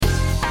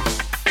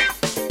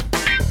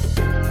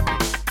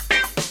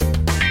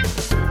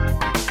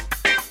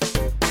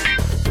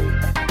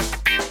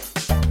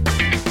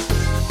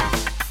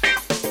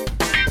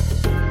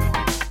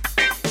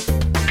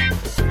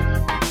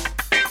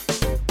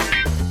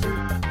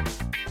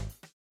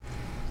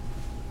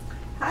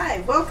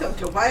and welcome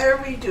to Why Are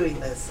We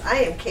Doing This? I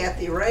am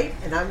Kathy Wright,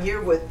 and I'm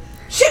here with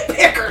Shit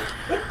Picker.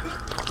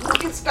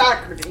 Look at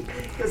Stockerty,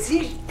 because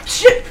he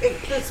shit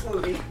picked this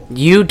movie.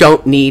 You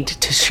don't need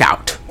to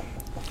shout.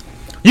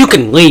 You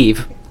can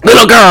leave,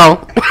 little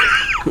girl.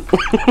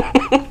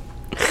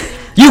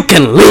 You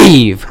can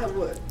leave, I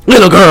would,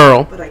 little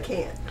girl. but I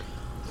can't.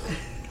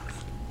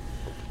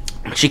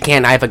 She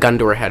can't. I have a gun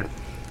to her head.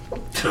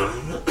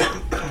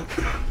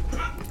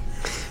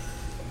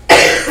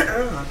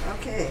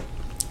 Okay.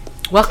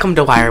 Welcome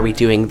to Why Are We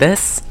Doing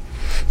This?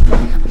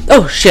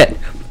 Oh, shit.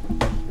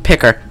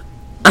 Picker.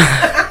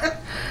 I'd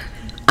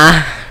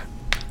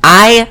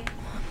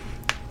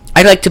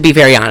like to be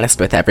very honest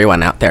with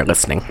everyone out there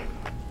listening.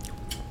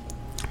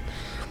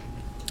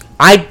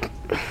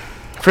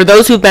 For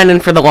those who've been in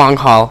for the long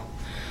haul,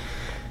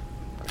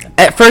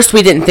 at first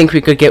we didn't think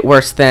we could get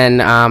worse than,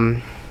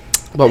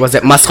 what was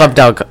it? Must Love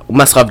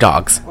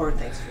Dogs. Or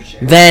thanks for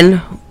sharing.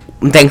 Then,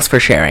 thanks for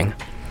sharing.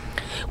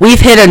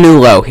 We've hit a new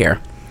low here.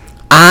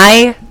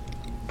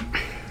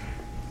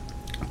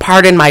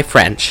 Pardon my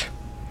French,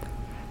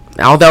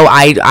 although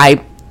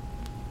I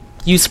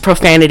use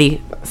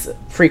profanity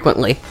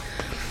frequently.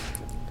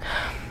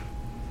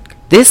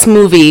 This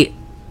movie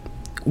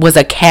was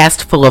a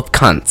cast full of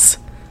cunts.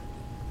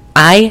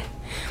 I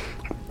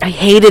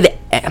hated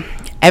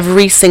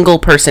every single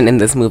person in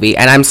this movie,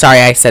 and I'm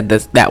sorry I said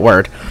that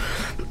word.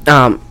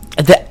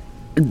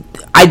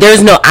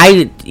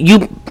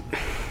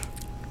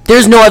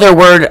 There's no other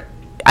word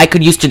I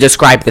could use to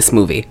describe this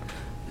movie.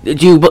 Do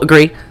you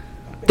agree?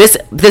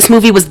 This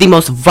movie was the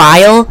most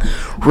vile,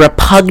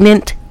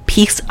 repugnant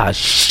piece of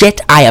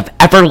shit I have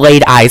ever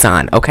laid eyes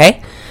on,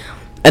 okay?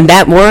 And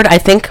that word, I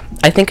think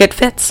it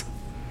fits.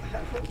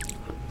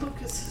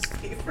 Lucas's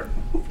favorite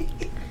movie.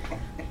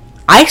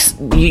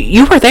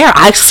 You were there.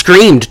 I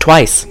screamed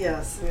twice.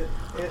 Yes,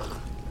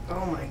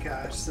 oh my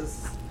gosh,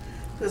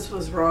 this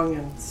was wrong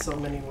in so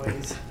many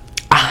ways.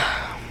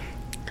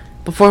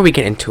 Before we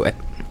get into it,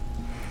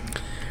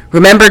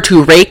 remember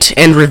to rate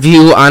and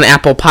review on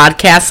Apple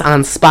Podcasts,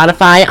 on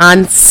Spotify,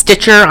 on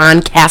Stitcher,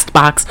 on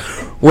CastBox,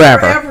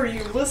 wherever. Wherever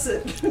you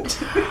listen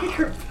to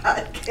your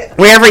podcast.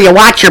 Wherever you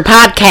watch your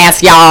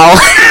podcast, y'all.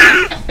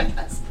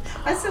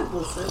 I said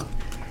listen.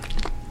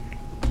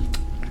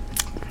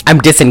 I'm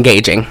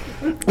disengaging.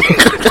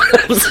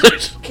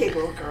 Okay,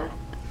 little girl.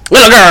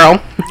 Little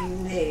girl,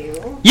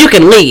 No. you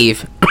can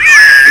leave.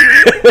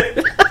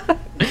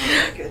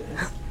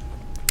 Goodness.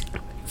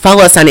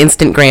 Follow us on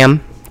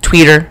Instagram,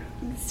 Twitter,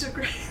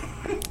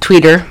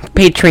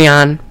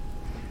 Patreon.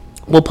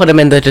 We'll put them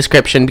in the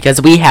description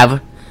because we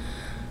have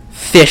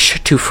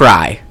fish to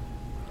fry.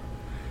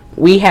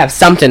 We have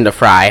something to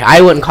fry.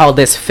 I wouldn't call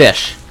this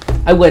fish.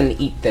 I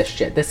wouldn't eat this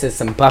shit. This is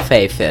some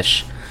buffet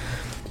fish.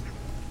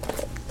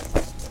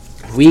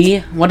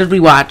 What did we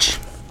watch?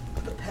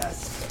 The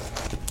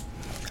Pest.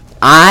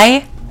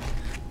 I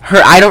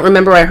don't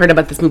remember where I heard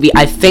about this movie.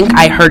 I think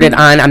I heard it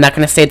on, I'm not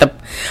going to say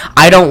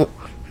I don't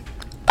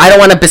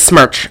want to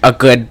besmirch a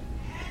good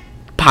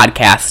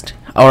podcast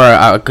or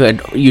a good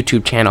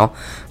YouTube channel.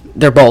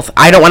 They're both.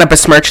 I don't want to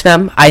besmirch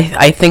them.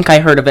 I think I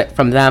heard of it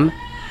from them.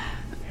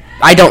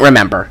 I don't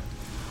remember.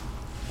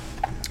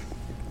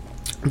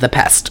 The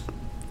Pest,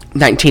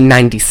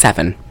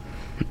 1997.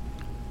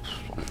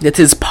 This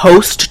is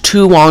post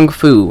Tu Wong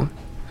Fu,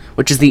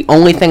 which is the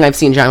only thing I've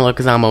seen John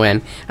Leguizamo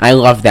in, and I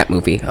love that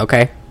movie,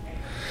 okay?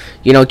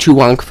 You know Tu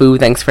Wong Fu,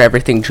 Thanks for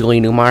Everything,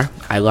 Julie Newmar?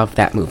 I love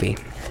that movie.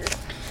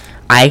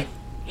 I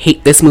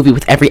hate this movie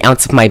with every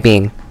ounce of my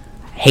being.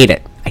 Hate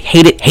it. I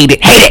hate it, hate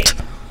it, hate it!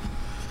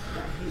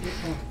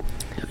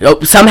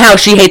 Oh, somehow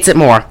she hates it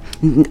more.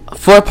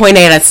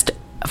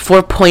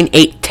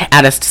 4.8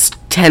 out of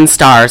 10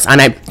 stars on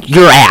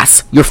your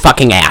ass. Your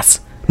fucking ass.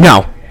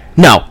 No.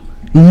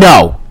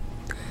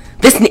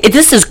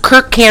 This is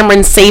Kirk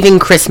Cameron Saving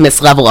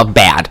Christmas level of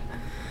bad.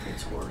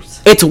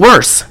 It's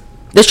worse.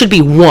 This should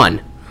be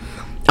 1.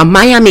 A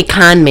Miami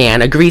con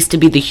man agrees to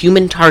be the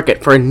human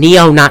target for a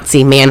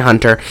neo-Nazi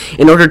manhunter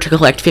in order to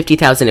collect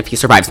 $50,000 if he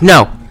survives.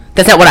 No,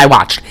 that's not what I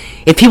watched.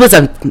 If he was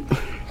a...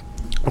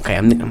 Okay,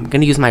 I'm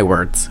going to use my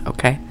words,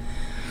 okay?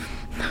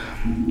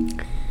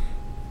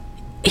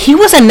 He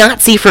was a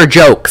Nazi for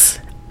jokes,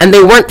 and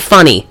they weren't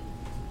funny.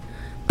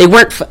 They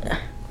weren't...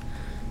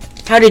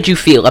 How did you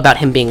feel about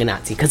him being a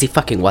Nazi? Because he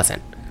fucking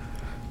wasn't.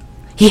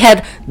 He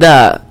had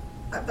the...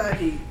 I thought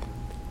he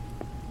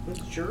was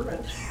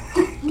German.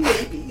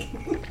 Maybe.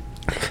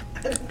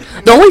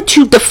 The only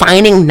two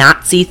defining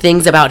Nazi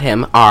things about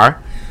him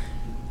are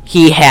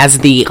he has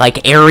the,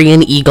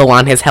 Aryan eagle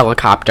on his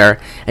helicopter,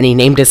 and he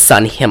named his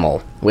son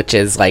Himmel, which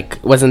is,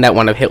 wasn't that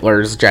one of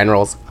Hitler's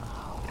generals?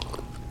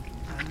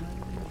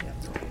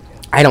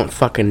 I don't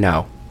fucking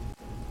know.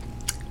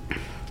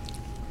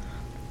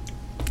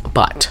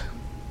 But...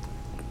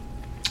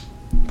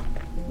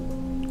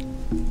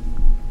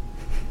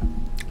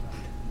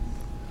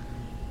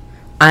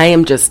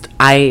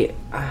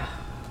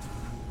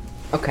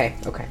 Okay.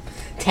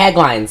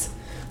 Taglines.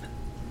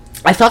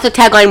 I thought the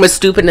tagline was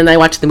stupid and then I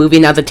watched the movie.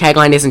 Now the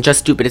tagline isn't just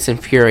stupid, it's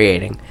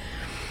infuriating.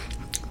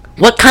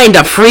 What kind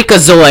of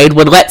freakazoid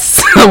would let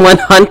someone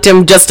hunt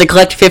him just to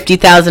collect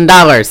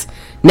 $50,000?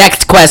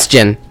 Next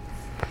question.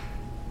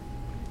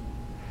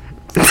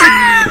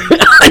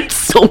 I'm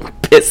so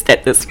pissed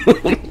at this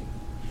movie.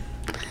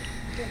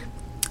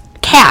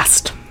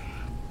 Cast.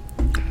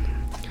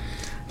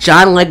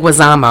 John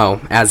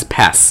Leguizamo as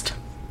Pest.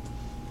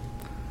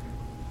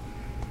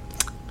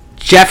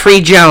 Jeffrey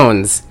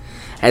Jones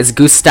as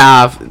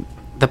Gustav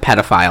the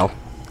pedophile.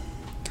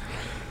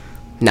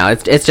 No,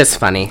 it's just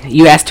funny.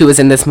 You asked who was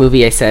in this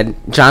movie, I said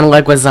John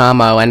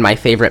Leguizamo and my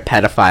favorite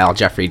pedophile,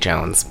 Jeffrey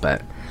Jones,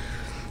 but...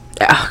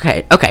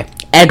 Okay.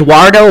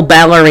 Eduardo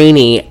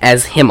Ballerini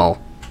as Himmel.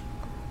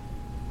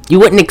 You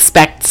wouldn't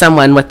expect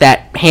someone with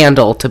that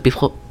handle to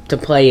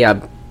play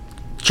a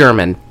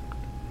German.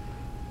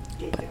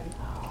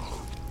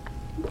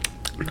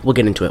 But we'll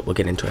get into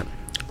it.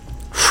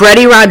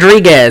 Freddy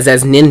Rodriguez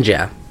as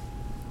Ninja.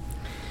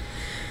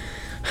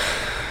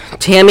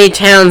 Tammy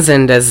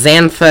Townsend as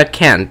Xantha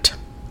Kent.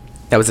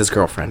 That was his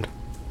girlfriend.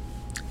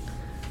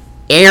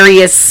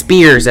 Arius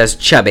Spears as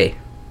Chubby.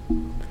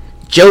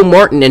 Joe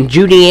Morton and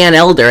Judy Ann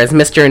Elder as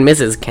Mr. and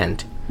Mrs.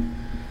 Kent.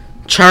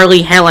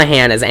 Charlie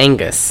Hallahan as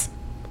Angus.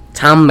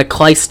 Tom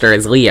McClyster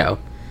as Leo.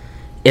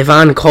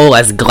 Yvonne Cole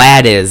as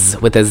Gladys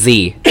with a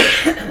Z.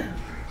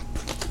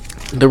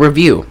 The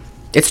review.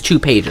 It's 2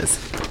 pages.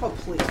 Oh,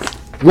 please.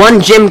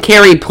 1 Jim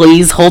Carrey,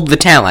 please. Hold the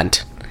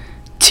talent.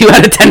 2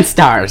 out of 10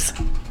 stars.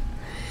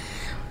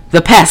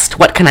 The Pest,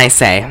 what can I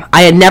say?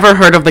 I had never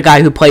heard of the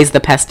guy who plays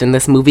the Pest in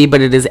this movie, but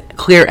it is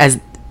clear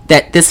as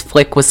that this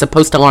flick was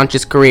supposed to launch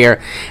his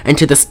career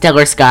into the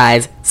stellar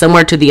skies,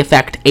 somewhere to the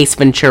effect Ace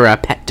Ventura,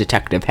 Pet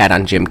Detective, had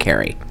on Jim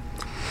Carrey.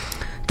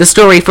 The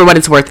story, for what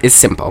it's worth, is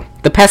simple.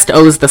 The Pest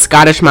owes the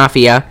Scottish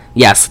Mafia,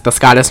 yes, the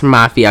Scottish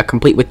Mafia,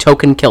 complete with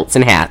token kilts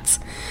and hats,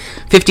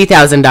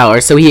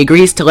 $50,000, so he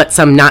agrees to let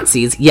some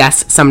Nazis,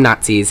 yes, some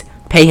Nazis,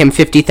 pay him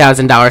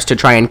 $50,000 to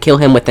try and kill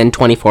him within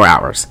 24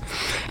 hours.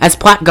 As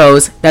plot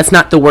goes, that's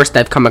not the worst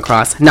I've come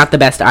across, not the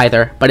best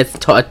either, but it's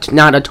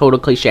not a total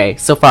cliche.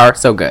 So far,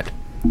 so good.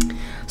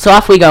 So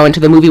off we go into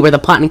the movie where the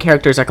plot and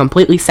characters are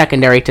completely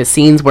secondary to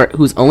scenes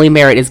whose only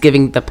merit is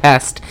giving the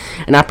Pest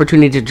an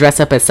opportunity to dress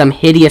up as some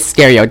hideous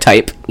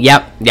stereotype.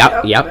 Yep.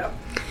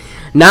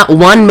 Not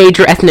one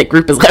major ethnic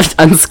group is left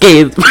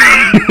unscathed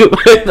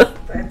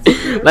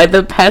by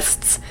the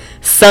Pest's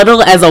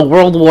subtle as a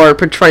World War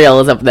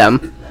portrayals of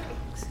them.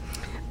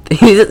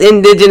 These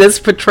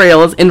indigenous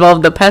portrayals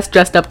involve the Pest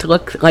dressed up to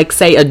look like,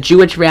 say, a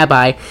Jewish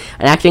rabbi,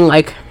 and acting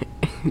like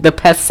the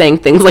Pest saying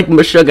things like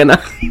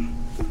Meshuggah.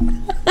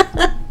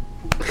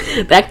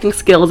 The acting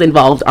skills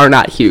involved are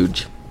not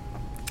huge.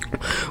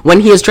 When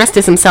he is dressed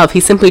as himself,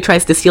 he simply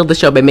tries to steal the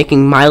show by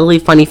making mildly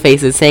funny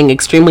faces, saying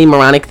extremely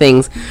moronic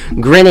things,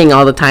 grinning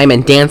all the time,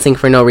 and dancing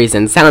for no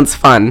reason. Sounds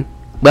fun.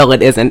 Well,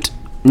 it isn't.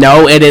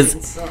 No, it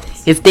is.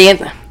 His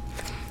dance...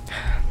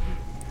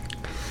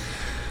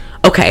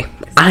 Okay.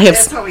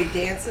 That's how he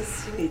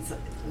dances. He needs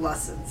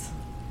lessons.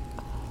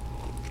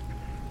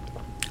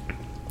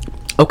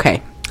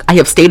 Okay. I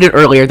have stated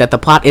earlier that the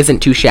plot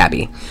isn't too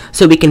shabby,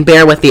 so we can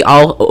bear with the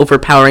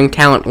all-overpowering,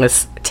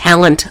 talentless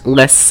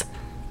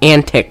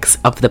antics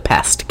of the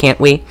Pest, can't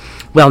we?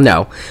 Well,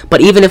 no.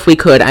 But even if we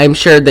could, I'm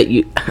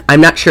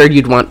not sure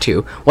you'd want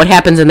to. What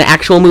happens in the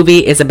actual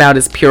movie is about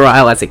as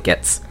puerile as it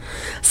gets.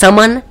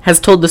 Someone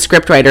has told the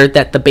scriptwriter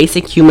that the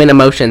basic human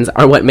emotions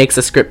are what makes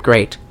a script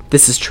great.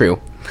 This is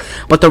true.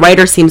 But the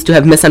writer seems to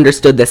have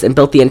misunderstood this and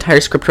built the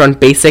entire script around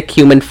basic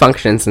human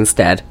functions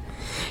instead.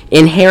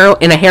 In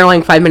a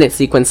harrowing 5-minute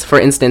sequence, for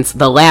instance,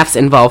 the laughs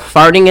involve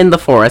farting in the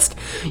forest,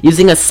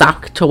 using a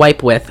sock to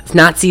wipe with,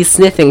 Nazis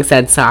sniffing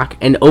said sock,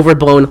 and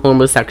overblown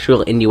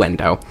homosexual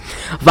innuendo,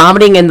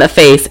 vomiting in the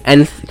face,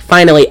 and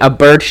finally a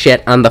bird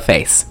shit on the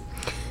face.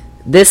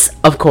 This,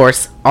 of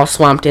course, all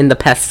swamped in the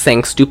Pest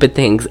saying stupid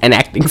things and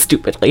acting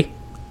stupidly.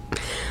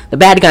 The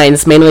bad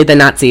guys, mainly the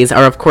Nazis,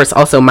 are of course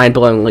also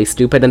mind-blowingly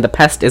stupid, and the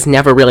Pest is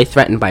never really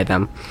threatened by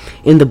them.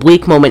 In the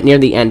bleak moment near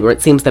the end, where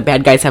it seems the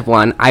bad guys have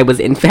won, I was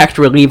in fact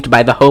relieved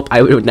by the hope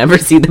I would never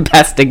see the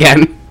Pest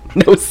again.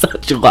 No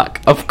such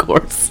luck, of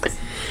course.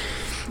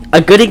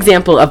 A good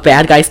example of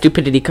bad guy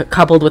stupidity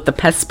coupled with the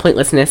Pest's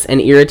pointless and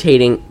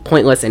irritating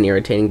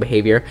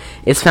behavior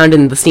is found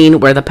in the scene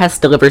where the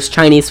Pest delivers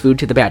Chinese food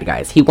to the bad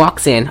guys. He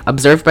walks in,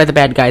 observed by the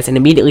bad guys, and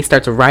immediately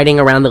starts riding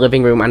around the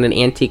living room on an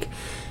antique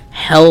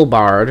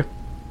hellbard,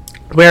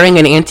 wearing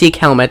an antique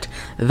helmet,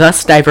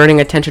 thus diverting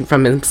attention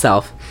from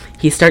himself.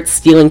 He starts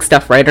stealing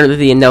stuff right under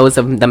the nose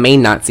of the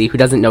main Nazi, who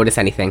doesn't notice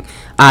anything.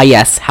 Ah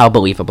yes, how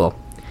believable.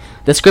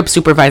 The script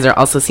supervisor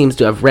also seems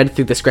to have read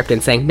through the script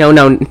and saying, no,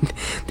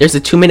 there's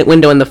a 2-minute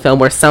window in the film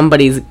where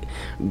somebody's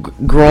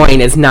groin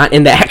is not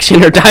in the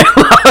action or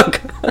dialogue.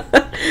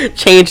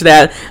 Change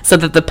that so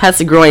that the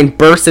Pest's groin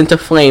bursts into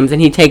flames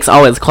and he takes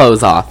all his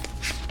clothes off.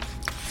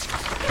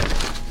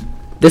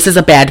 This is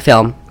a bad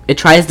film. It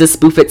tries to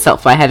spoof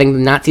itself by having the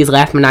Nazis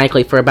laugh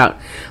maniacally for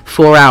about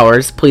 4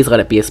 hours. Please let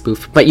it be a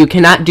spoof. But you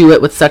cannot do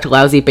it with such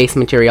lousy base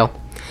material.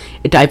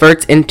 It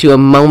diverts into a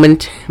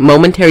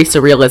momentary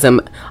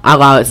surrealism a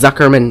la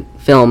Zuckerman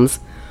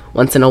films,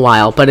 once in a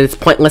while, but it's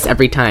pointless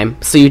every time.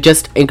 So you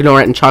just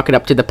ignore it and chalk it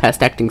up to the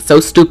pest acting so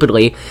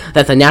stupidly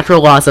that the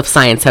natural laws of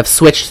science have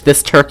switched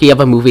this turkey of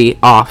a movie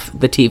off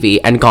the TV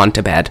and gone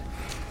to bed.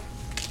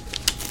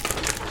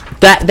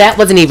 That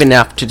wasn't even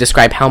enough to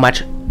describe how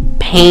much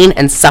pain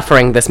and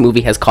suffering this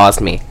movie has caused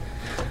me.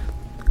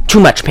 Too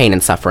much pain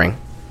and suffering.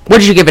 What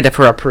did you give it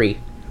for a pre?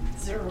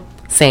 0.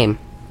 Same.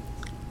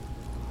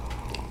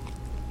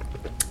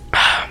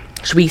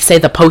 Should we say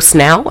the post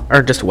now,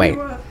 or just wait?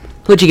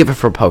 Who'd you give it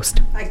for a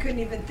post? I couldn't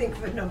even think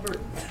of a number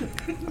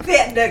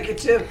that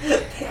negative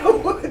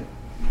that would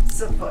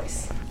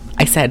suffice.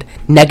 I said,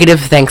 negative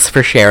thanks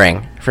for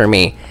sharing for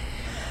me.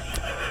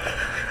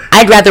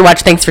 I'd rather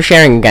watch Thanks for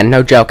Sharing again,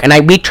 no joke.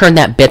 And we turned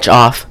that bitch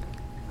off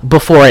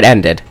before it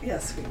ended.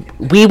 Yes, we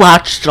did. We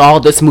watched all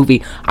this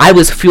movie. I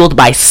was fueled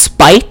by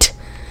spite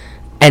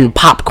and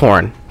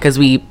popcorn, because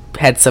we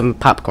had some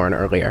popcorn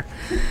earlier.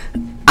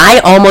 I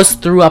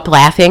almost threw up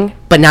laughing,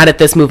 but not at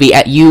this movie,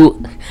 at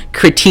you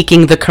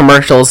critiquing the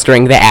commercials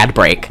during the ad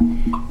break.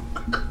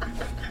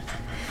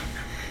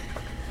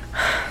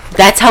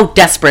 That's how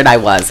desperate I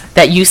was.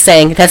 That you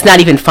saying, that's not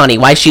even funny,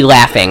 why is she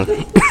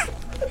laughing?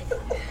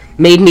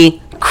 Made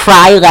me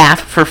cry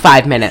laugh for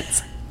 5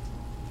 minutes.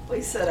 Well,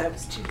 he said I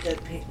was too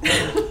deadpan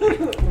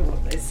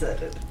when I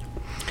said it.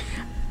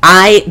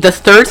 The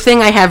third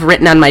thing I have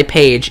written on my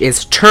page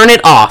is turn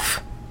it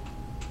off.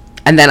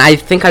 And then I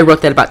think I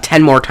wrote that about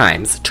 10 more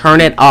times.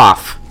 Turn it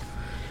off.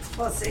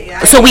 Well, see, I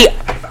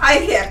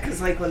had,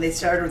 because like when they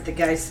started with the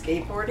guy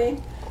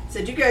skateboarding,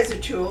 said, you guys are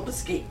too old to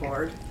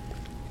skateboard.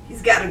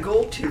 He's got a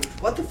gold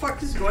tooth. What the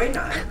fuck is going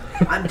on?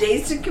 I'm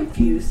dazed and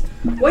confused.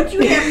 What do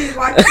you have me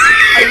watch?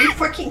 Are you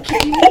fucking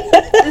kidding me?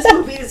 This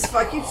movie is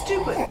fucking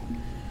stupid.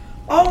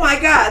 Oh my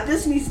god,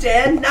 this needs to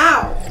end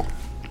now.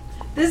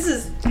 This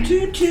is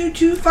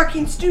too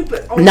fucking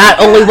stupid. Oh Not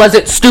only was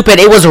it stupid,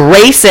 it was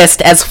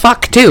racist as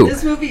fuck too.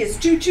 This movie is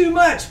too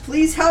much.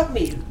 Please help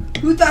me.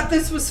 Who thought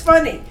this was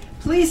funny?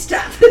 Please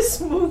stop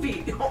this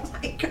movie. Oh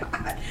my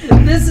god.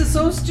 This is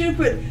so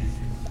stupid.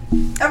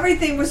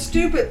 Everything was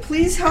stupid.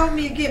 Please help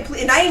me again.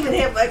 Please. And I even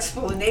have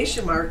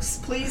explanation marks.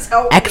 Please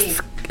help me.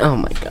 Oh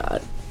my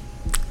god.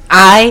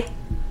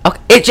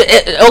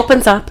 It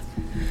opens up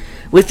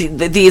with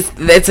these.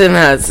 It's in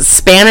a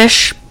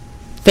Spanish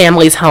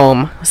family's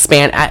home.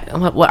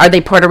 Are they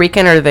Puerto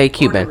Rican or are they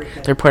Cuban? Puerto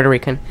Rican. They're Puerto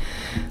Rican.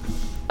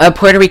 A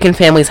Puerto Rican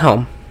family's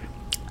home.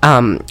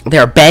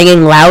 They're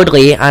banging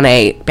loudly on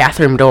a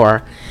bathroom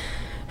door.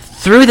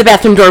 Through the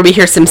bathroom door, we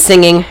hear some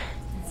singing.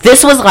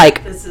 This was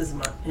like. This is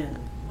in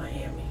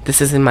Miami. This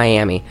is in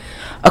Miami.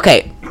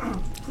 Okay.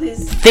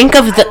 Please. Think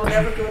of the. I will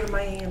never go to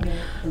Miami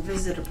and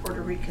visit a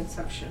Puerto Rican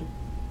section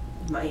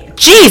of Miami.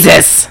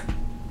 Jesus!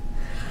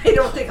 I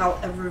don't think I'll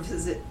ever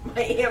visit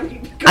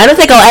Miami. I don't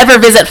think I'll ever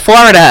visit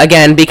Florida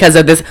again because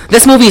of this.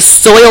 This movie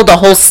soiled the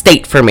whole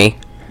state for me.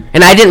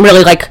 And I didn't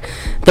really like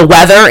the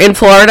weather in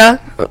Florida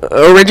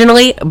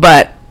originally,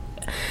 but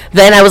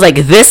then I was like,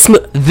 this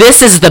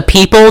is the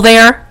people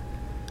there?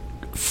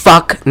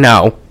 Fuck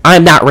no.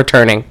 I'm not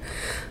returning.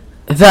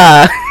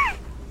 I'm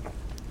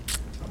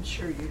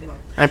sure you will.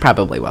 I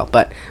probably will,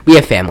 but we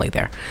have family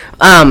there.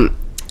 Oh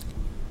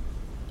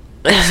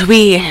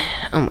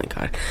my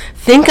god.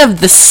 Think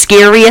of the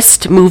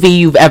scariest movie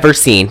you've ever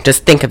seen.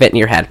 Just think of it in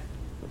your head.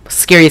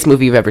 Scariest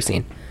movie you've ever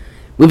seen.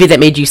 Movie that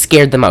made you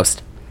scared the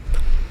most.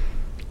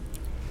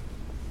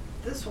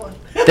 This one.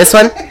 This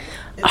one?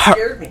 It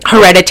scared me.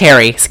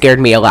 Hereditary scared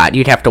me a lot.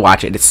 You'd have to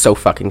watch it. It's so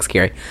fucking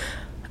scary.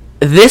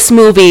 This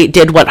movie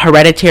did what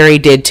Hereditary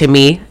did to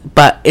me,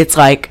 but it's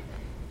like,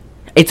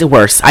 it's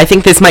worse. I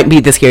think this might be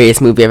the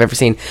scariest movie I've ever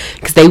seen.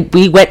 Because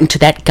we went into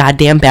that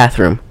goddamn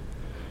bathroom.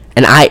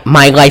 And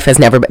my life has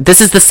never been.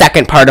 This is the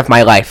second part of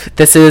my life.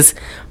 This is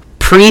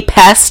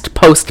pre-pest,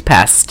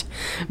 post-pest.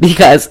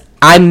 Because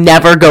I'm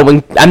not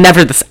going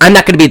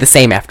to be the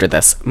same after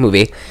this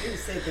movie. You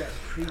say that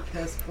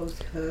pre-pest,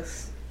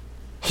 post-pest.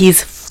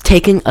 He's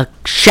taking a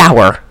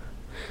shower,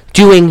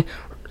 doing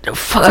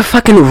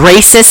fucking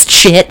racist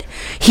shit.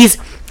 He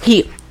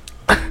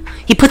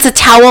puts a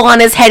towel on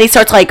his head. He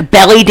starts like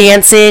belly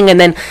dancing, and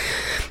then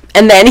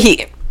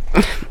he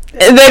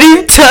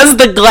does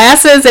the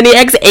glasses, and he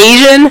acts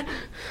Asian.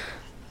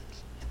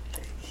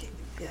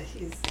 Yeah,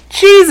 he's.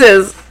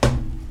 Jesus.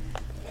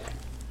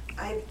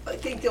 I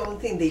think the only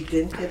thing they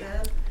didn't hit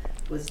on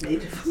was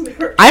Native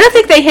Americans. I don't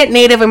think they hit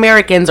Native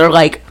Americans or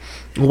like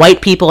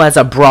white people as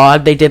a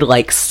broad. They did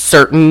like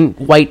certain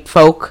white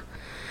folk.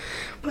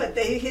 But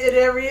they hit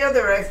every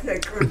other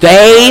ethnic group.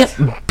 They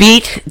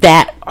beat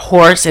that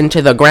horse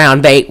into the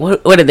ground.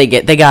 What did they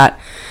get? They got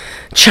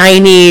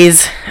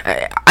Chinese.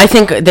 I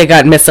think they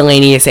got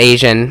miscellaneous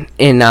Asian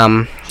in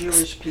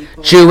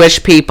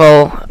Jewish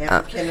people,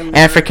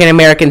 African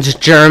Americans,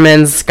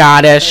 Germans,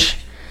 Scottish.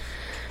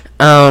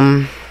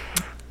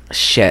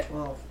 Shit.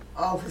 Well,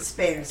 all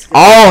Hispanics.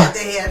 All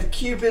they had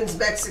Cubans,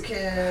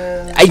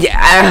 Mexicans.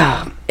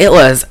 It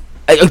was.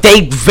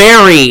 They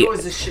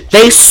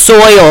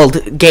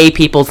soiled gay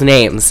people's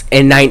names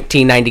in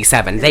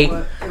 1997. It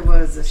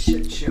was a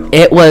shit show.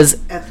 It was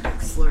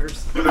ethnic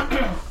slurs.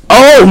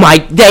 Oh my!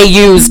 They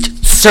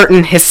used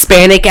certain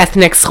Hispanic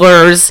ethnic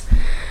slurs.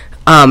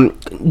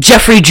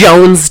 Jeffrey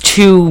Jones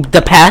to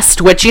the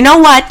pest, which, you know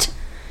what?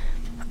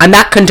 I'm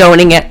not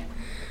condoning it.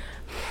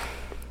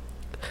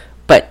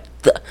 But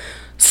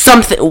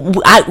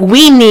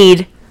we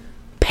need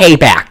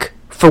payback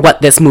for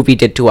what this movie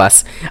did to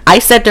us. I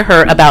said to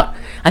her about,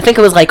 I think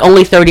it was like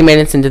only 30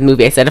 minutes into the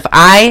movie, I said, if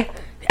I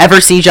ever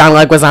see John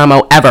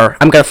Leguizamo ever,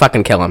 I'm gonna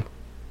fucking kill him.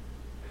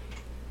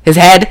 His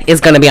head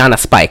is gonna be on a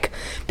spike.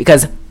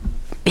 Because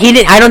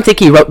I don't think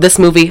he wrote this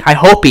movie. I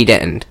hope he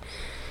didn't.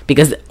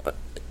 Because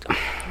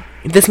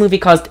this movie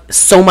caused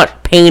so much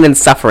pain and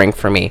suffering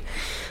for me.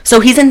 So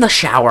he's in the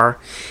shower.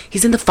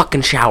 He's in the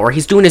fucking shower.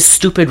 He's doing his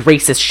stupid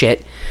racist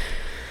shit.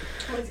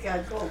 Oh, he's got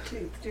a gold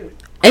tooth, too.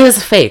 It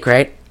was fake,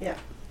 right? Yeah.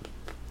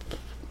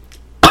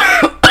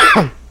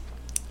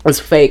 It was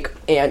fake.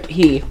 And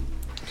he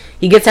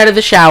gets out of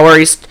the shower.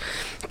 He's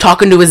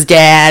talking to his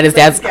dad. His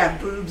dad's... He's got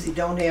boobs. He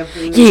don't have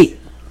boobs. He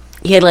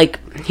had, like...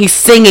 He's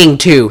singing,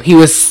 too. He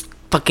was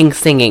fucking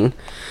singing.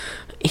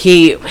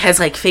 He has,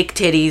 like, fake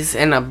titties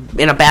in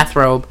a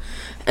bathrobe.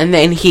 And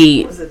then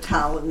he... It was a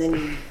towel, and then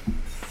he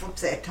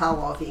flips that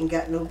towel off. He ain't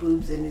got no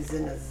boobs, and he's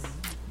in his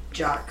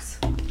jocks.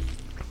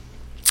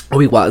 Oh,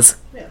 he was.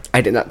 Yeah.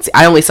 I did not see...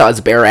 I only saw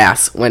his bare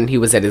ass when he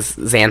was at his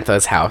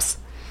Xantha's house.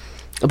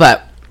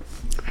 But...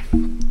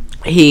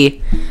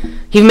 He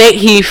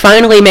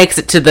finally makes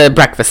it to the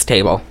breakfast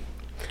table.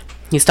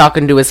 He's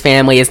talking to his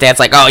family. His dad's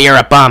like, "Oh, you're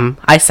a bum."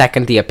 I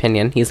second the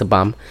opinion. He's a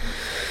bum.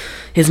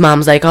 His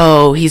mom's like,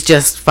 "Oh, he's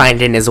just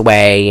finding his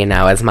way," you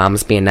know, as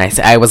mom's being nice.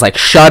 I was like,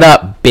 "Shut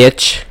up,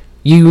 bitch.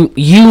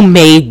 You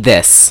made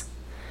this."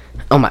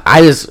 Oh my, I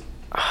was...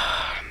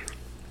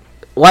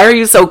 Why are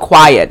you so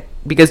quiet?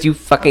 Because you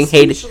fucking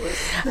hate it.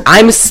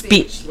 I'm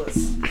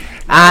speechless.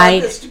 I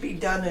want this to be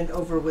done and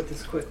over with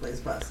as quickly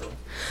as possible.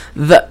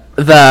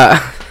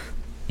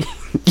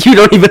 You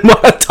don't even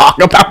want to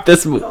talk about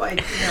this movie. No, I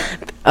do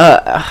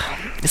not.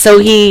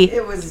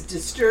 It was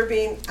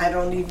disturbing.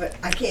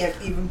 I can't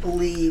even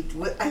believe.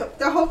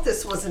 I hope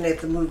this wasn't at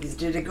the movies.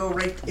 Did it go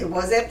right? It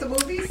was at the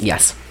movies?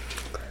 Yes.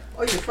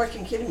 Oh, you're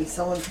fucking kidding me.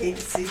 Someone paid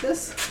to see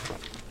this?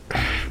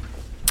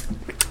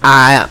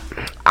 I'm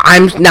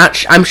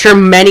sure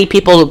many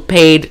people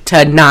paid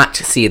to not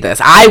see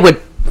this. I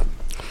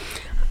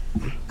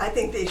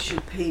think they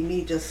should pay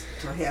me just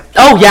to have...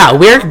 Oh, yeah,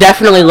 we're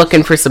definitely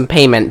looking for some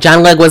payment.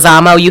 John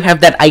Leguizamo, you have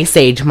that Ice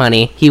Age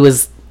money. He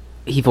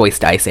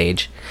voiced Ice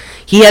Age.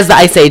 He has the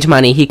Ice Age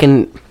money. He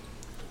can...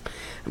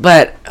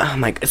 But, oh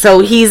my... So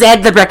he's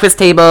at the breakfast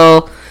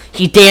table.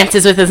 He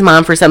dances with his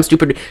mom for some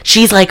stupid...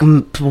 She's, like,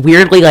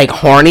 weirdly, like,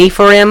 horny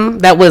for him.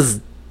 That was...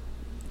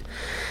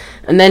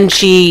 And then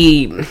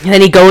he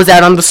goes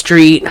out on the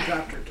street.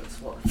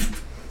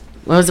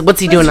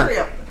 What's he doing?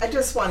 I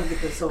just want to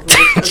get this over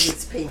because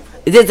it's painful.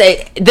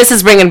 This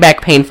is bringing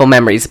back painful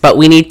memories, but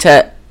we need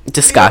to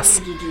discuss.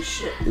 We don't need to do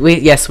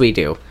shit. Yes, we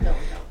do. No.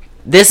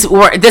 This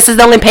is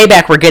the only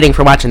payback we're getting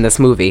for watching this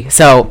movie.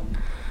 So,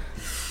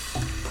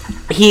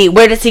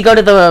 where does he go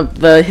to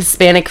the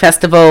Hispanic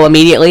festival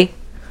immediately?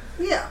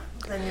 Yeah.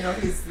 Then,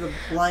 he's the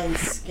blind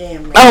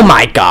scam man. Oh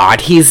my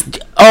God, He even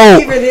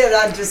had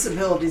on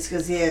disabilities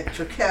because he had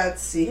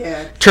Turquettes.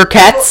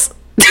 Turquettes?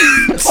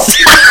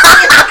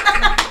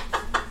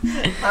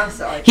 I'm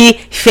sorry. He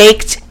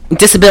faked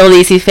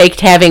disabilities. He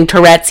faked having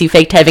Tourette's. He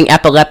faked having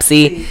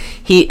epilepsy.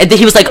 He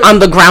was like on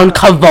the ground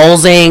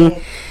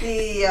convulsing.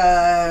 He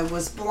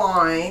was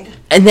blind.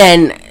 And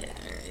then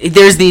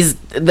there's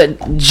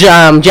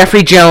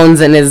Jeffrey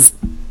Jones and his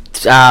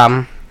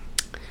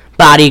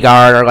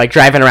bodyguard are like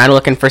driving around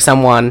looking for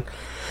someone.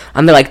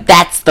 And they're like,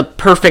 "That's the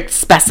perfect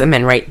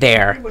specimen right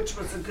there." Which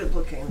was a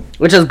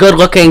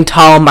good-looking,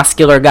 tall,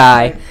 muscular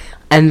guy. Right.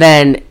 And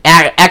then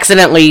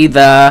accidentally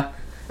the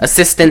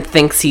assistant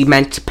thinks he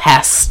meant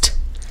pest.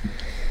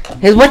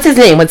 What's his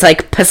name? It's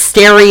like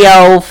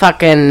Pistario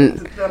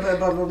fucking...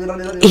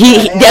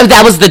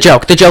 That was the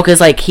joke. The joke is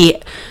like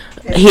he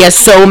has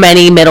so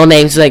many middle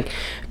names like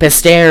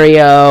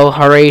Pistario,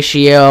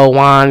 Horatio,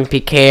 Juan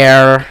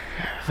Piquer,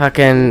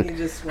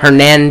 fucking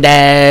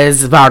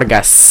Hernandez,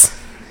 Vargas.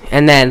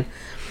 And then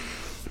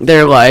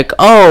they're like,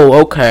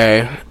 "Oh,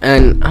 okay."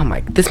 And oh my,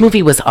 this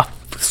movie was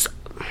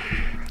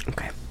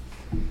okay.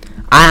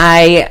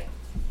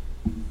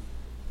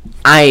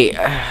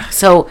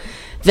 So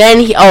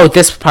then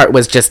this part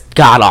was just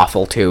god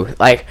awful too.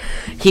 Like,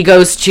 he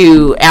goes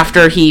to,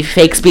 after he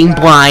fakes being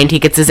blind, he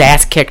gets his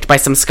ass kicked by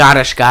some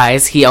Scottish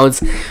guys. He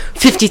owes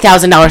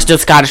 $50,000 to the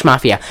Scottish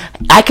Mafia.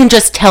 I can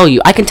tell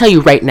you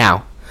right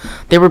now,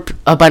 there were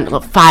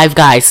 5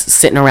 guys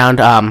sitting around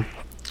a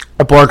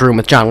boardroom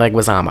with John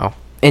Leguizamo.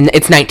 And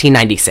it's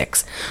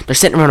 1996. They're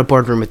sitting around a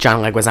boardroom with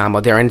John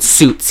Leguizamo. They're in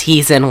suits.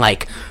 He's in,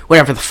 like,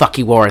 whatever the fuck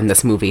he wore in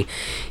this movie.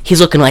 He's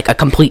looking like a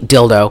complete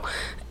dildo.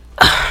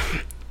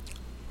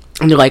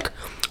 And they're like,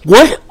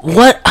 what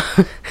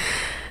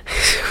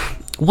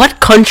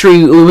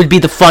country would be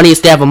the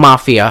funniest to have a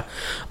mafia?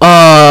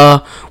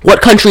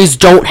 What countries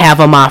don't have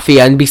a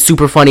mafia and be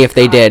super funny if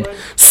they did?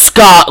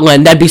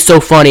 Scotland. That'd be so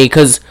funny,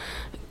 because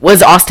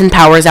was Austin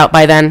Powers out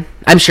by then?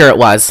 I'm sure it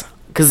was.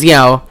 Because,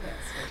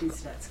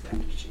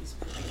 She's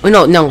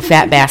No,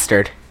 fat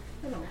bastard.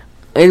 I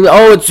know.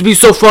 Oh, it'd be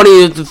so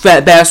funny, the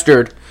fat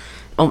bastard.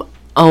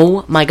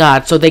 Oh my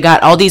god. So they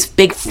got all these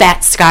big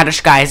fat Scottish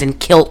guys in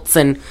kilts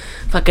and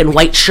fucking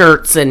white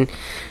shirts and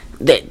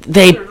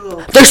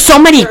there's so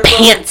many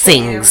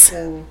pantsings.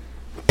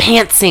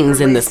 Pantsings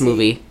in this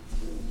movie.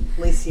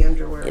 Lacy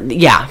underwear.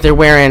 Yeah, they're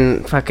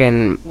wearing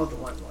fucking... Well, the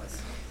one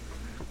was.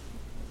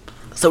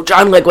 So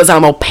John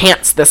Leguizamo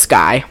pants this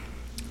guy.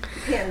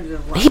 He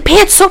He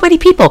pants so many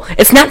people.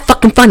 It's not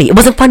fucking funny. It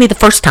wasn't funny the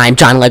first time,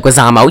 John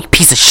Leguizamo, you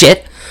piece of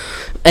shit.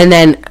 And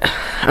then...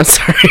 I'm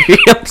sorry.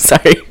 I'm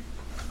sorry.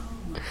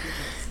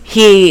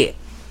 I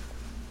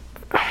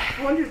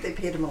wonder if they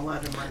paid him a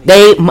lot of money.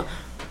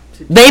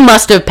 They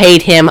must have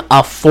paid him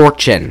a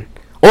fortune.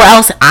 Or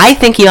else, I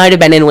think he might have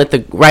been in with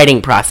the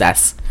writing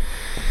process.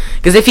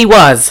 Because if he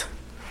was,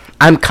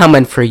 I'm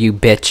coming for you,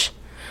 bitch.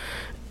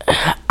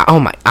 Oh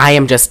my, I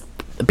am just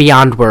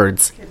beyond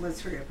words. Okay,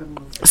 let's hurry up and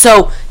move.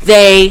 So,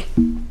 they...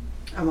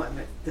 I want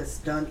this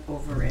done,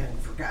 over, and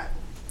forgotten.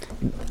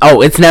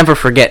 Oh, it's never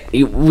forget.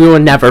 We will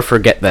never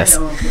forget this. I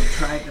know, I'm going to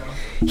try, though.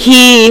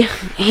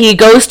 He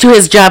goes to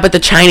his job at the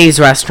Chinese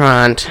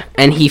restaurant,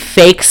 and he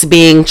fakes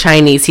being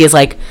Chinese. He has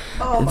like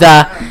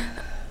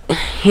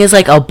he has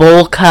like a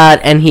bowl cut,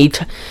 and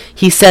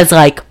he says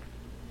like,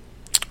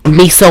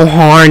 "Me so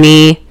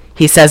horny."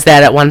 He says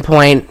that at one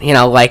point, you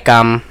know, like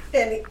And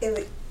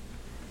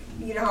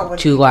you know how when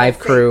to live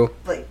crew,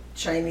 like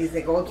Chinese,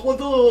 they go.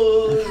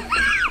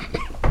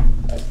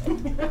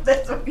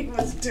 That's what he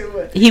was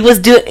doing. He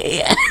was.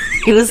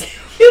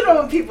 You know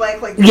when people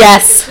act like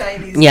yes,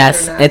 Chinese.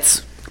 Yes,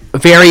 it's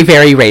very,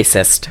 very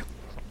racist.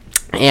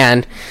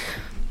 And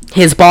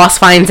his boss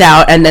finds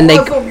out, and then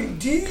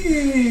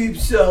deep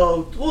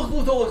south.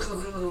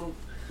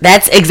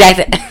 That's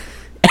exactly.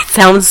 It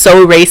sounds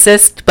so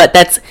racist, but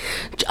that's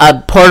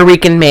a Puerto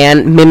Rican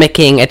man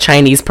mimicking a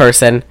Chinese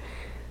person,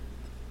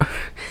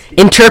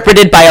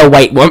 interpreted by a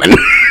white woman.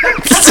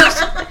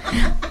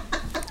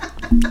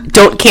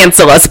 Don't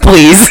cancel us,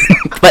 please.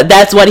 But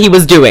that's what he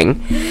was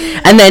doing.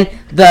 And then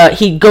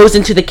he goes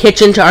into the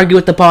kitchen to argue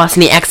with the boss,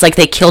 and he acts like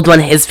they killed one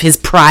of his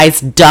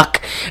prized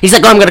duck. He's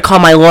like, "Oh, I'm gonna call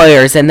my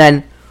lawyers," and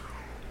then...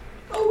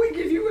 Oh, we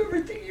give you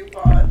everything you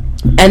want.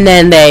 And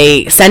then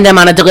they send him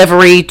on a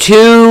delivery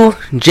to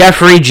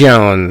Jeffrey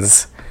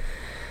Jones.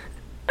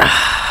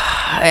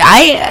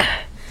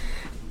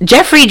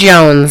 Jeffrey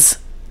Jones...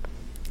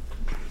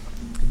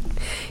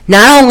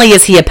 Not only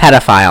is he a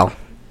pedophile...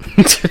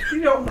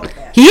 You don't know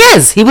that. He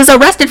is! He was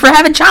arrested for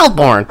having child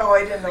porn. Oh,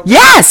 I didn't know that.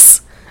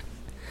 Yes!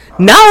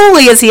 Not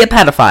only is he a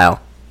pedophile,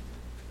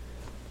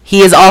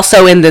 he is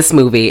also in this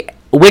movie.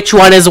 Which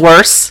one is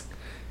worse?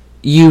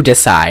 You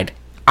decide.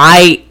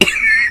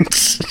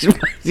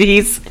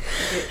 He's...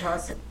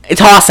 A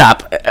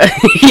toss-up.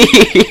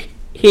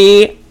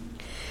 He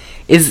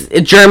is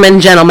a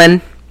German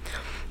gentleman.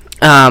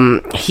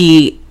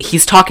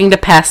 He's talking to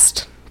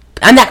Pest.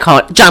 I'm not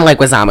calling... John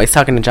Leguizamo. He's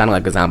talking to John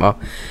Leguizamo.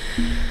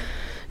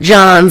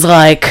 John's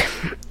like...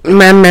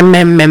 Meh, meh,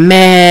 meh, meh,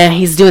 meh.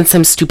 He's doing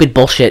some stupid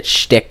bullshit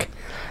shtick.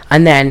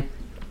 And then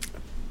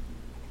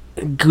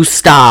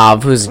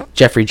Gustav, who's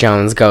Jeffrey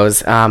Jones,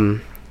 goes,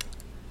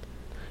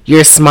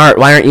 "You're smart.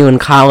 Why aren't you in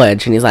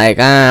college?" And he's like,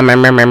 meh, meh,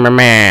 meh, meh,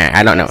 meh.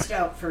 I don't know.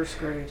 Out first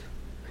grade.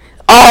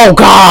 Oh,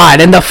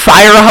 God. And the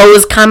fire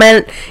hose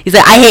comment. He's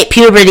like, "I hate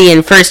puberty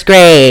in first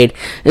grade.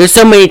 There's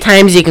so many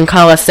times you can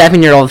call a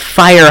 7-year-old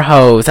fire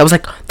hose." I was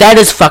like, that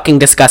is fucking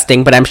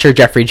disgusting, but I'm sure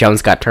Jeffrey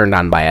Jones got turned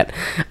on by it.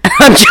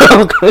 I'm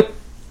joking.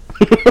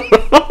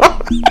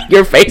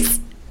 Your face.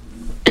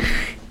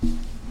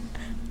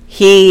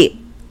 He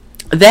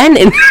then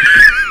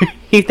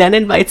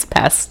invites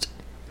Pest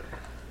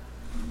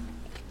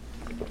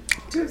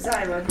To his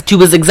island. to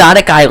his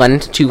exotic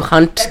island to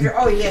hunt.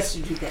 Oh, yes,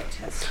 you do that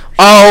test.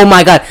 Oh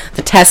my god.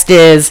 The test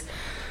is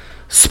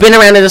spin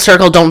around in a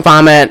circle, don't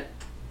vomit,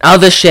 all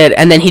this shit,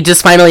 and then he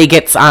just finally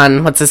gets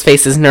on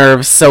what's-his-face's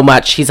nerves so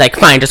much, he's like,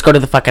 fine, just go to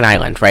the fucking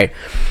island, right?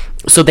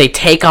 So they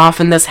take off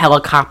in this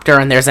helicopter,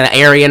 and there's an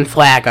Aryan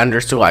flag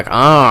under, so like,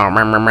 oh,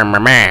 meh, meh, meh, meh,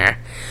 meh.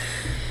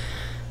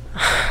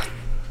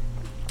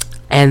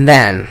 And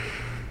then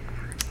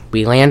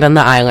we land on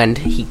the island.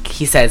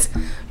 He says,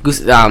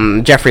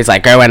 Jeffrey's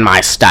like, "Go in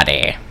my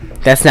study."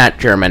 That's not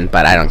German,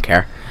 but I don't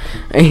care.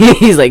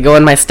 He's like, "Go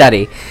in my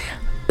study."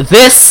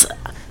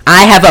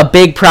 I have a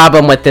big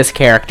problem with this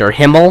character,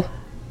 Himmel.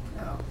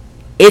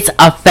 It's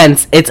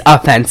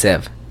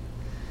offensive.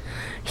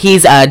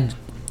 He's a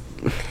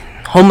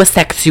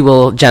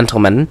homosexual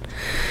gentleman.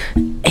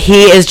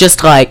 He is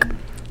just like,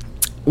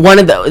 one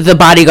of the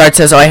bodyguard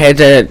says, "Oh, I had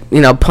to,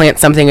 plant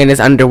something in his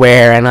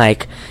underwear," and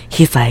like,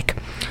 he's like,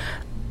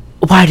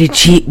 why did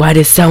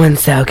so and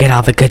so get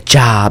all the good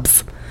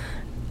jobs?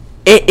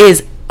 It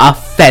is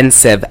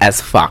offensive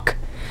as fuck.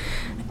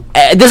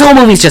 This whole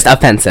movie's just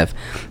offensive.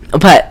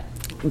 But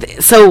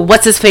so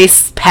what's his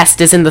face?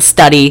 Pest is in the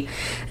study,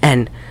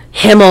 and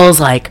Himmel's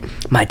like,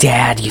 "My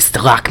dad used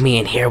to lock me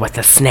in here with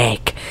a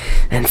snake,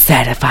 and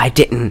said if I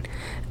didn't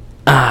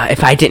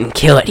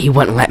kill it, he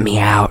wouldn't let me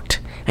out."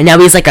 And now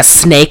he's like a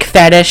snake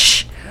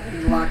fetish.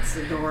 he locks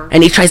the door.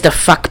 And he tries to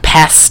fuck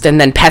Pest, and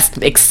then Pest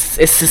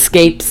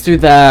escapes through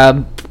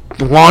the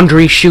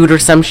laundry chute or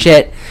some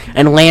shit,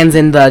 and lands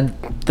in the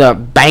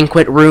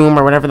banquet room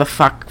or whatever the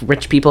fuck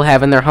rich people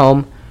have in their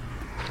home.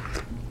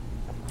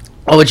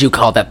 What would you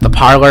call that? The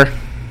parlor? I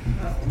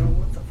don't know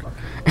what the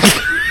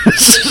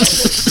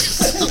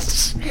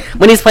fuck.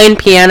 When he's playing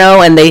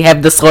piano and they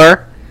have the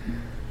slur?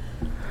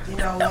 You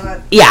know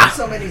what? Yeah. There's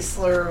so many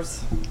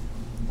slurs.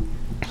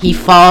 He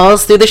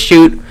falls through the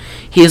chute.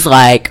 He's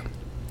like,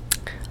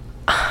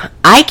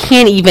 I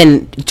can't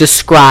even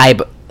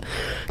describe,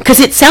 because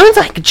it sounds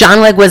like John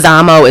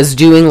Leguizamo is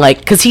doing like,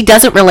 because he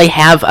doesn't really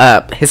have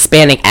a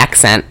Hispanic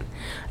accent.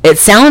 It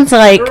sounds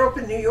like, Grew up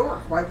in New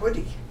York. Why would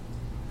he?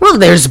 well,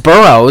 there's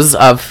boroughs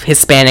of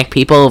Hispanic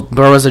people,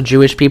 boroughs of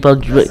Jewish people.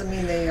 Doesn't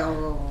mean they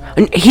all.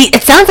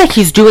 It sounds like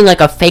he's doing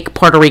like a fake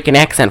Puerto Rican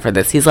accent for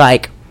this. He's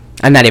like,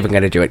 I'm not even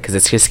going to do it because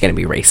it's just going to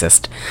be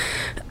racist.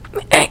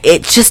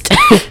 It's just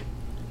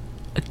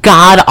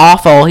god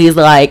awful. He's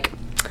like,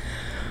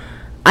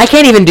 I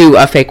can't even do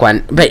a fake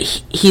one, but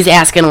he's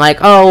asking like,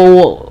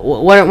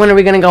 oh, when are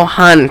we going to go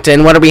hunt,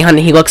 and what are we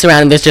hunting? He looks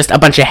around and there's just a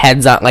bunch of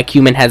heads, like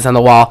human heads on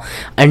the wall,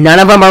 and none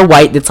of them are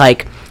white. It's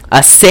like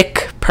a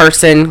sick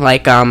person,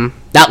 like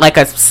not like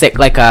a sick,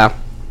 like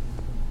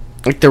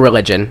the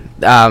religion,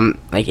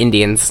 like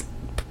Indians,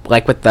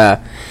 like with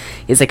the,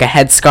 he's like a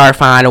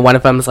headscarf on, and one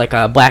of them's like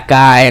a black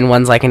guy and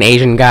one's like an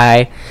Asian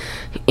guy,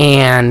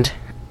 and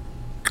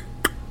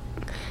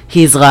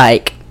he's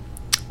like,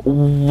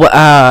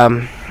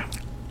 are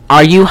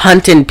you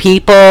hunting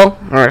people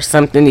or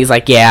something? He's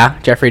like, yeah.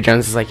 Jeffrey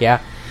Jones is like, yeah.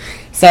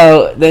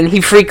 So then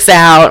he freaks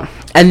out,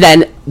 and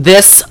then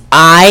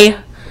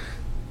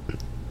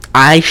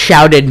I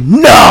shouted,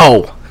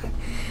 no!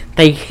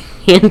 They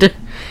hand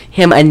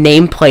him a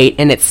nameplate,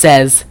 and it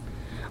says,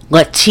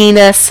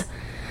 Latinus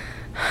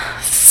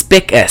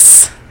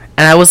Spicus.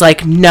 And I was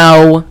like,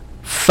 no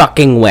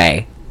fucking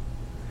way.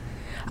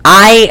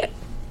 I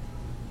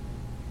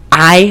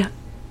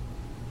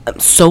am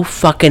so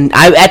fucking,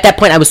 at that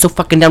point, I was so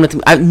fucking done with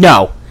him.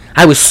 No.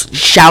 I was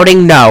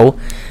shouting no.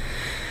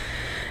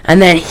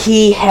 And then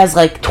he has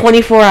like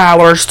 24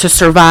 hours to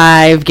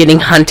survive getting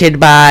hunted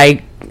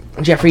by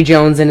Jeffrey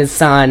Jones and his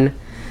son,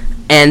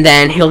 and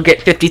then he'll get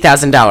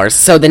 $50,000.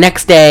 So the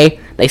next day,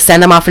 they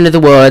send him off into the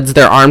woods.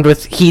 They're armed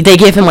with, they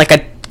give him like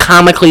a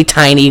comically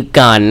tiny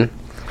gun,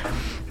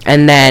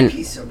 and then A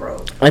piece of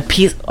rope.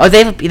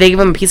 they give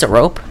him a piece of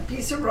rope. A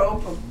piece of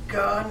rope, a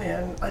gun,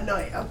 and a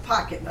knife, a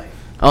pocket knife.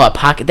 Oh, a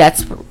pocket.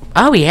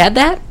 He had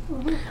that.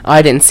 Mm-hmm. Oh,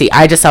 I didn't see.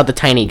 I just saw the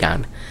tiny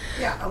gun.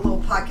 Yeah, a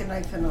little pocket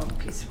knife and a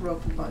piece of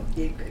rope about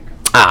yay big.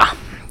 Ah,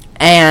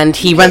 and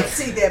he You runs. can't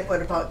see that,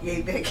 but about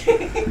yay big.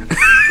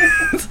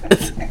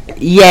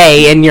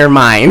 Yay in your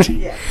mind.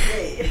 Yeah,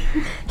 yay.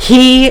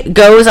 He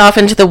goes off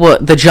into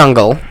the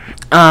jungle.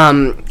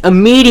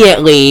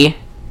 Immediately,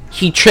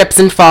 he trips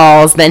and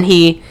falls. Then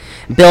he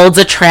builds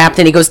a trap.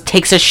 Then he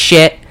takes a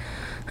shit.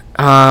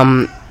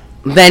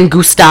 Then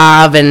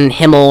Gustav and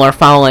Himmel are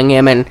following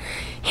him, and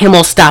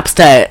Himmel stops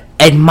to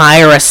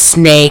admire a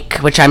snake,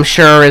 which I'm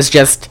sure is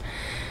just,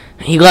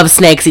 he loves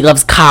snakes. He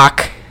loves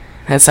cock.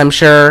 As I'm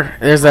sure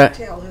there's a.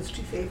 Cocktail, his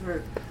two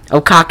favorite. Oh,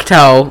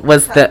 cocktail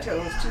was Cocktail,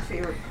 his two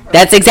favorite.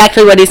 That's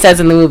exactly what he says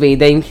in the movie.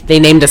 They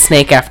named a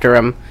snake after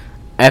him,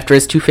 after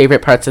his two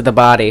favorite parts of the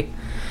body.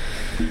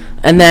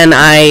 And then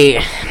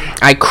I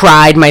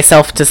cried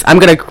myself to. I'm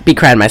gonna be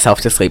crying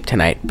myself to sleep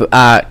tonight.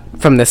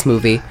 From this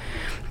movie,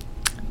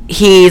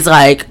 he's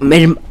like,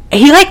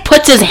 he like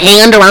puts his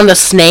hand around the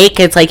snake.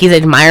 It's like he's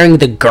admiring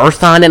the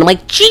girth on it. I'm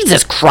like,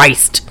 Jesus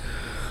Christ,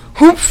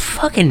 who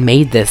fucking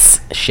made this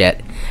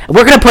shit?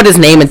 We're gonna put his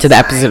name into the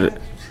episode.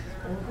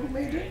 Who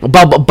made it?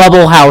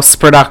 Bubble House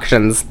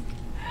Productions.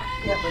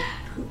 Yeah, but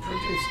who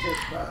produced it?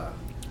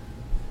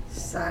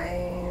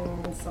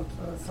 Sign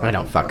something. I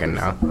don't fucking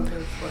know.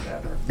 Brothers,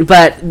 whatever.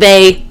 But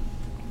they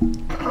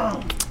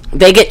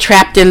get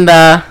trapped in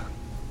the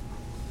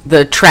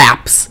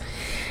traps,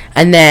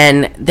 and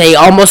then they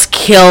almost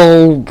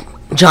kill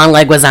John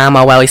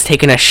Leguizamo while he's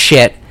taking a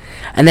shit,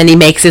 and then he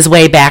makes his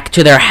way back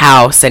to their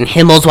house, and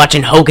Himmel's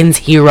watching Hogan's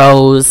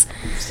Heroes.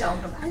 He's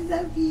telling them, I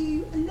love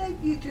you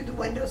through the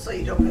window so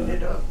you don't open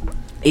it up.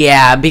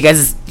 Yeah,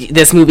 because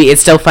this movie is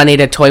so funny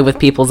to toy with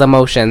people's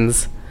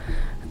emotions.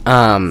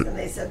 And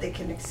they said they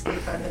can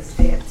escape on his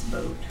dad's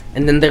boat.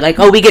 And then they're like,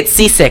 oh, we get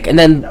seasick, and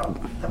then No,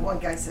 the one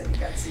guy said he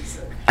got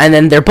seasick. and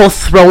then they're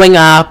both throwing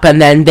up,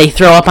 and then they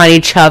throw up on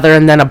each other,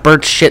 and then a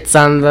bird shits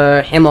on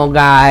the Himmel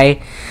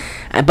guy.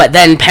 But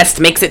then Pest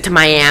makes it to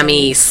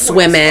Miami,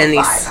 swimming.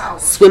 He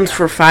swims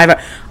for 5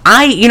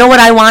 hours. You know what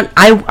I want?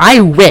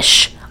 I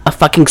wish a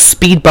fucking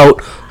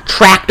speedboat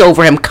tracked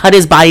over him, cut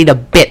his body to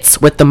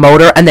bits with the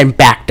motor, and then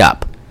backed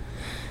up.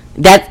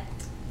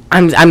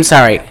 I'm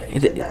sorry.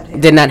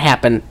 It did not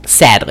happen,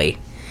 sadly.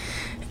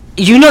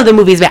 You know the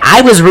movie's bad.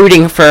 I was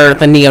rooting for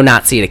the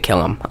neo-Nazi to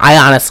kill him. I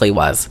honestly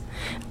was.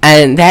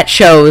 And that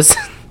shows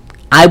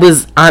I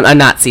was on a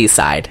Nazi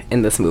side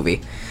in this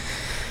movie.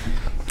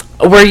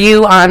 Were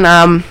you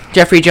on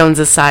Jeffrey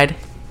Jones's side?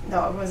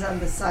 No, it was on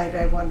the side.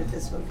 I wanted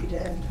this movie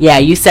to end. Yeah,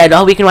 you said,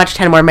 "Oh, we can watch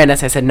 10 more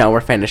minutes." I said, "No, we're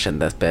finishing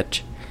this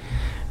bitch."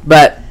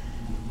 But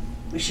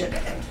We should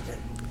have ended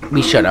it.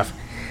 we should have.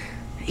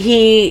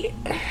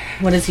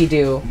 What does he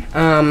do?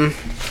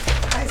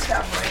 I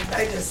stopped writing.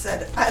 I just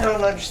said, I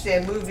don't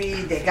understand movie.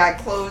 They got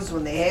clothes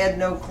when they had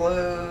no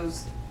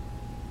clothes.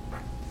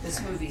 This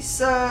movie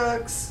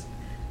sucks.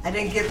 I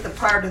didn't get the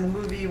part of the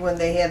movie when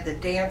they had the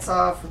dance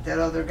off with that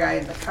other guy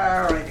in the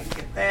car. I didn't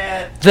get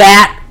that.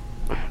 That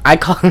I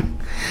call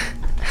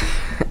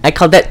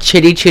that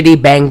Chitty Chitty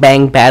Bang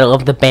Bang Battle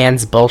of the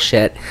Bands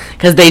bullshit,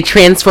 because they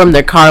transformed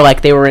their car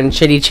like they were in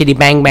Chitty Chitty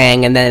Bang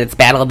Bang, and then it's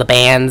Battle of the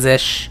Bands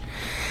ish.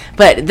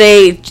 But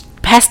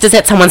Pest is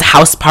at someone's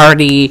house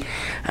party,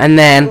 and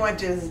then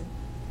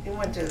He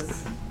went to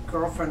his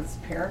girlfriend's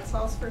parents'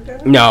 house for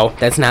dinner? no,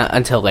 that's not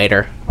until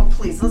later. Oh,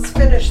 please, let's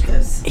finish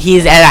this.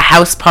 He's at a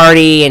house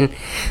party, and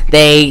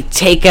they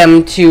take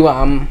him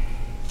to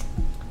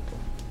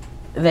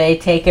they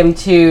take him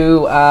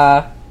to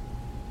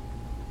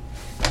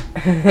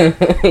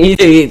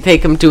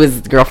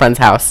his girlfriend's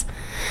house,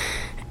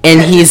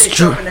 and he's They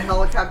show him in a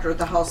helicopter at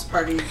the house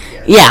party.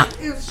 Yeah.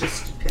 It was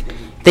just stupidity.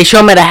 they show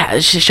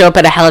up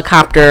at a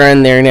helicopter,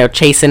 and they're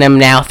chasing him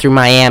now through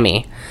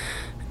Miami.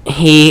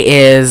 He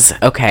is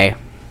okay.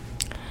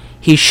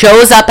 He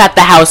shows up at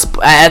the house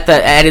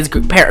at his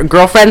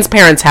girlfriend's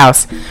parents'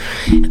 house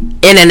in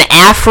an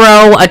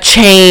afro, a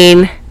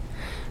chain.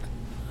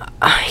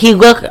 He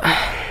looked.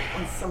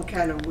 In some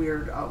kind of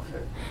weird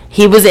outfit.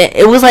 It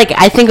was like,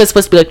 I think it was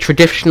supposed to be like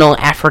traditional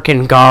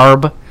African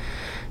garb.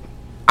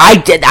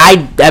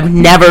 I've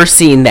never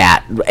seen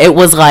that. It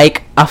was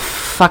like a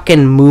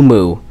fucking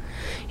muumuu.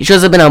 He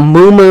shows up in a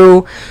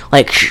muumuu,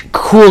 like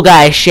cool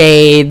guy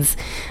shades,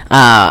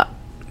 and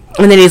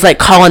then he's like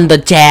calling the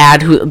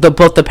dad,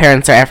 both the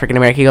parents are African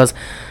American. He goes,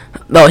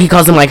 he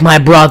calls him like my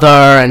brother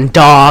and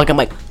dog. I'm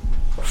like,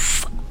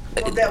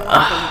 Well, that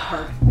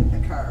one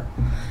in the car.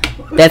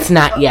 that's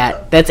not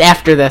yet. That's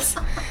after this.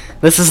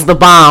 This is the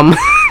bomb.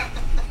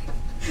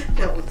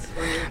 That was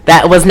funny.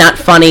 That was not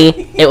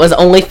funny. It was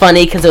only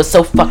funny because it was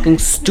so fucking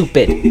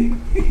stupid.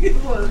 It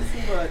was,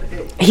 but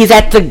He's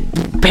at the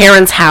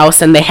parents'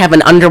 house, and they have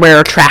an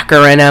underwear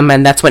tracker in him,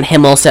 and that's when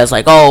Himmel says,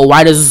 like, oh,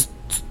 why does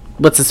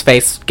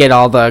what's-his-face get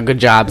all the good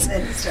jobs?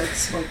 and then he started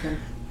smoking.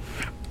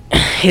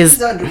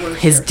 His underwear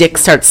dick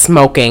starts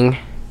smoking,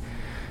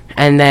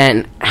 and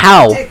then,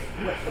 how? Dick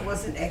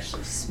wasn't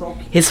actually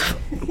smoking. His...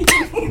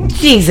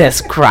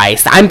 Jesus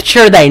Christ, I'm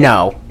sure they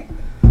know.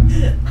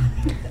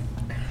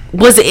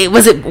 Was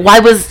it, why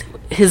was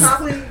his...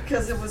 Probably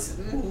because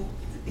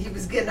he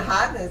was getting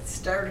hot and it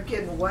started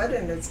getting wet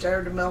and it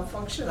started to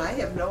malfunction. I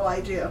have no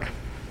idea.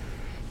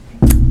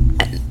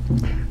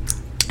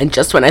 And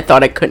just when I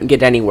thought it couldn't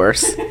get any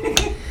worse,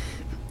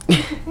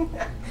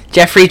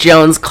 Jeffrey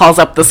Jones calls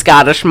up the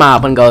Scottish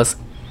mob and goes,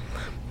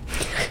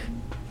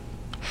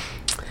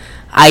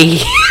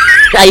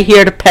 I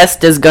hear the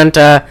pest is going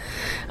to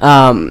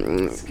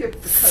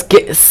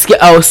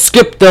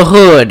skip the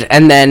hood.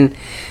 And then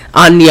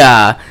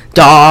Anya,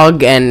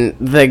 dog, and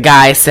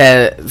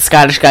the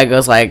Scottish guy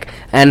goes like,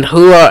 and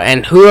who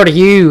are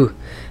you?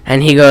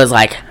 And he goes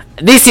like,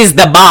 this is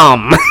the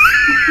bomb.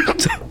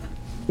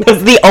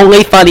 That's the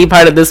only funny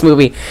part of this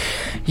movie.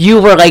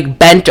 You were like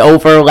bent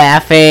over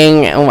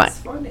laughing.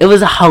 It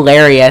was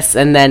hilarious.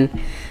 And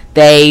then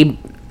they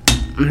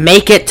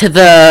make it to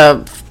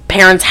the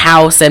parents'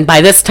 house, and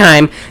by this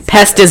time,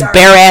 Pest is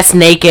bare ass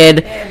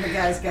naked. And the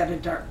guy's got a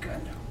dart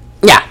gun.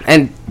 Yeah,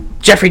 and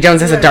Jeffrey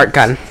Jones has a dart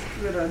gun.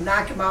 You're gonna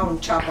knock him out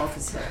and chop off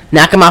his head.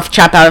 Knock him off,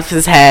 chop out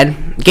his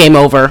head. Game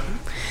over.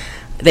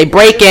 They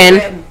break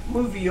in.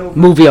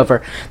 Movie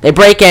over. They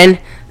break in.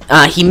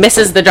 He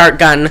misses the dart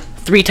gun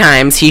 3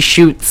 times. He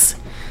shoots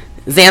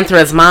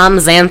Xanthra's mom,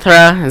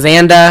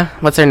 Xanda.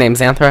 What's her name?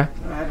 Xanthra?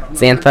 I don't know.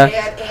 Xantha. Her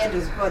dad and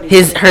his buddy.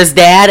 Her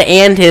dad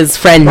and his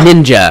friend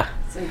Ninja.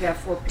 So you got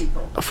 4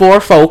 people.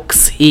 4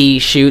 folks he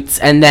shoots,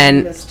 and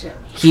then Missed him.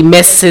 he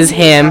misses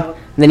him. And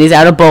then he's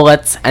out of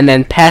bullets, and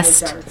then With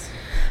Pest. darts.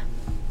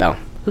 Oh,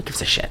 who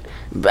gives a shit?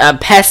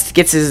 Pest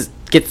gets.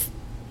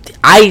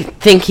 I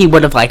think he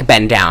would have like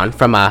been down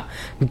from a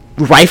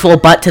rifle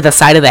butt to the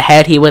side of the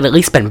head. He would at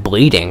least been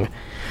bleeding.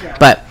 Yeah.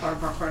 But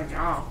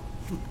Oh.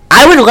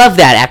 I would love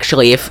that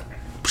actually, if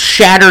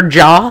shattered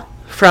jaw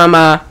from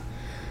a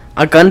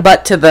gun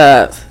butt to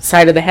the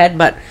side of the head.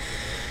 But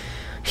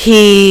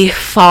he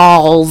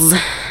falls.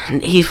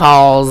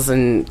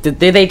 And did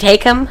they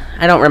take him?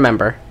 I don't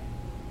remember.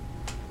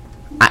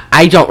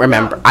 I don't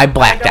remember. I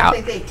blacked out. I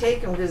don't think they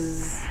take him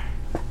because...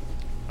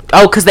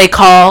 Oh, because they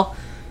call.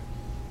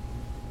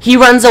 He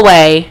runs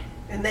away.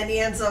 And then he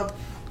ends up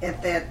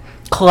at that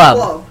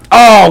Club.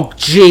 Oh,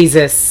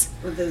 Jesus.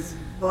 with his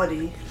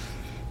buddy.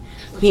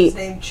 What's He- his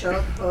name?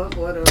 Chubb? Bug?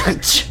 Whatever.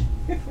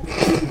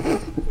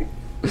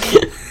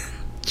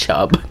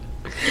 Chubb.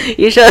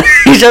 He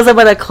shows up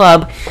at a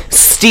club,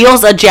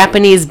 steals a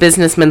Japanese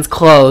businessman's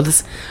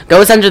clothes,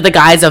 goes under the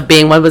guise of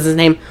being, what was his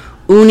name?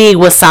 Uni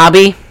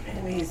Wasabi.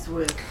 And he's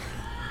with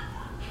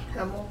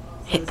Hummel.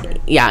 What's his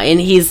name? Yeah,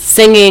 and he's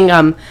singing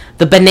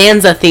the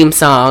Bonanza theme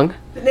song.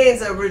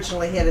 Bonanza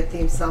originally had a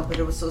theme song, but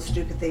it was so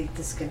stupid they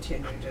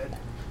discontinued it.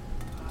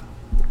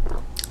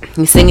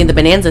 He's singing the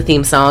Bonanza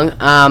theme song.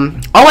 Oh,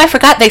 I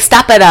forgot. They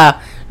stop at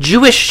a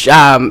Jewish.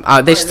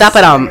 They stop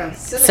at a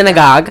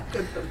synagogue.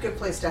 Good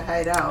place to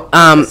hide out.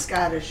 A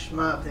Scottish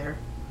mob there.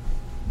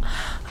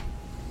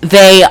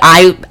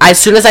 As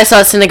soon as I saw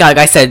a synagogue,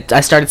 I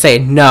started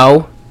saying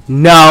no.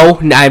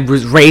 I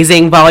was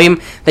raising volume.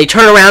 They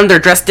turn around. They're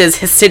dressed as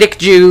Hasidic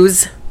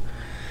Jews,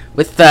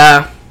 with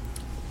the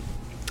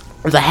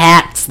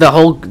hats, the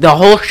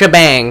whole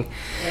shebang.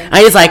 And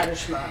he's like,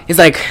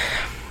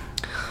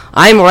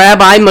 I'm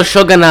Rabbi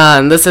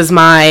Meshuggah. This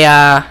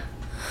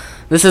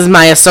is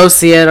my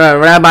associate,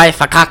 Rabbi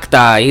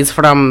Fakakta. He's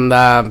from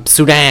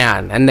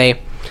Sudan, and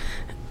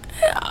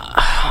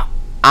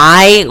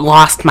I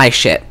lost my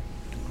shit.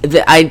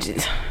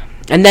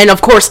 And then,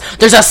 of course,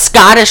 there's a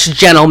Scottish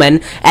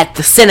gentleman at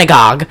the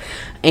synagogue,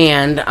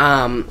 and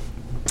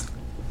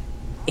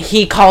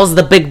he calls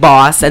the big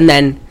boss, and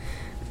then,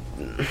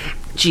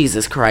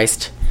 Jesus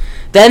Christ.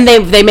 Then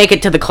they make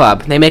it to the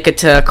club. They make it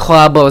to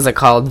club, what was it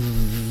called?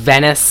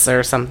 Venice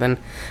or something?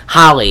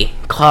 Holly.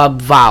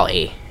 Club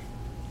Volley.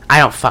 I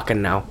don't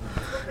fucking know.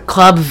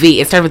 Club V.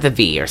 It started with a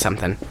V or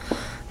something.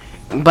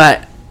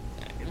 But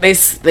they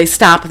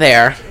stop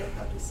there.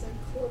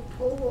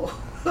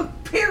 Club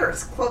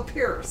Paris.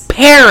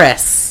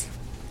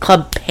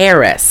 Club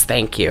Paris,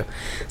 thank you.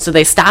 So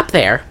they stop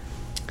there.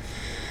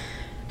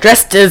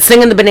 Dressed,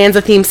 singing the Bonanza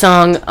theme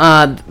song.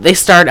 They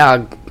start,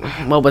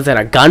 what was it,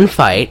 a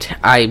gunfight,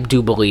 I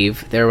do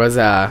believe. There was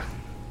a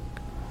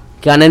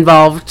gun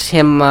involved.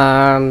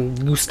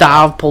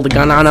 Gustav pulled a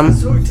gun on him.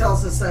 So he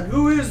tells his son,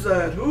 who is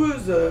that?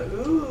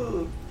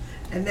 Ooh.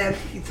 And then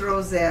he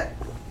throws that.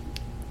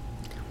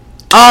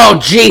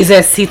 Oh,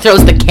 Jesus. He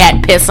throws the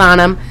cat piss on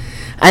him.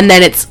 And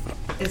then it's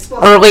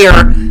earlier,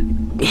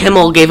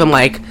 Himmel gave him,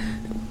 like,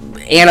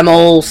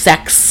 animal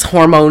sex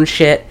hormone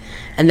shit.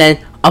 And then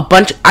a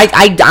bunch...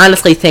 I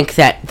honestly think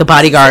that the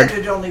bodyguard...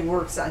 It only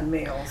works on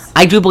males.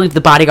 I do believe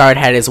the bodyguard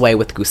had his way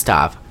with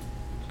Gustav.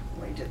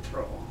 He did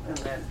throw him. And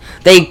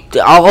then...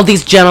 All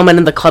these gentlemen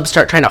in the club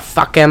start trying to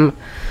fuck him.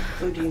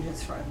 Including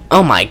his friend.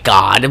 Oh my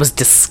god, it was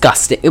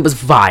disgusting. It was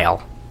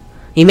vile.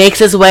 He makes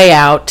his way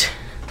out.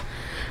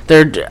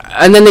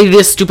 And then they do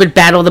this stupid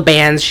Battle of the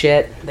Bands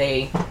shit.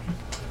 They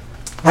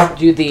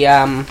do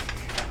the,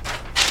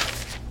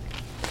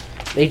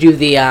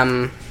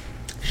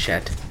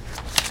 shit.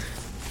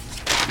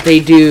 They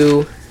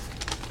do...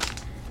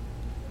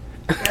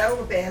 Battle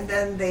of the Band,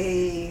 then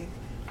they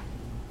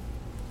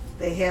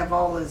have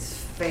all his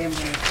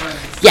family and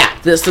friends. Yeah,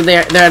 so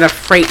they're at a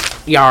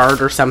freight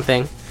yard or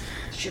something.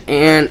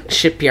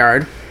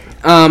 Shipyard.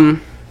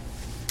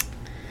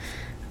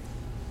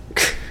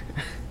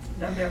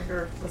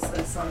 Never listen to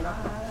that song.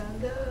 I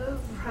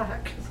love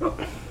rock and roll.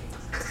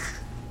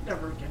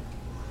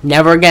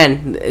 Never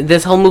again.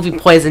 This whole movie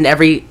poisoned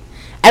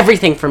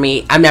everything for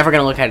me. I'm never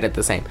gonna look at it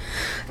the same.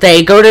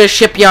 They go to a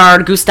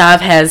shipyard.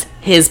 Gustav has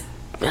his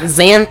what's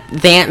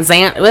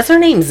her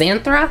name?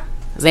 Xanthra?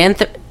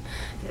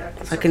 Yeah,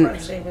 because her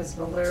friend's name is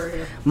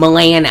Malaria.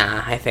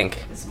 Malana, I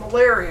think. It's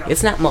malaria.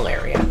 It's not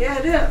malaria. Yeah,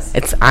 it is.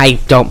 I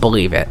don't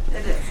believe it.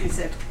 It is. He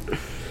said,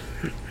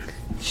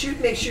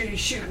 make sure you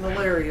shoot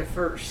malaria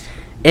first.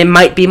 It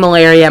might be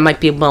malaria. It might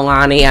be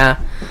Melania.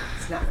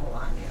 It's not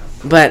Melania.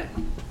 But,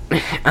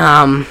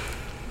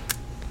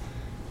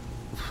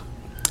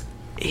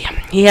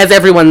 he has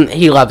everyone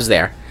he loves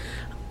there.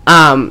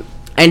 And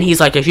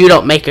he's like, if you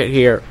don't make it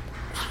here,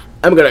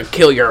 I'm gonna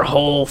kill your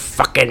whole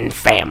fucking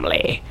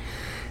family.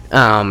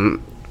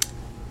 And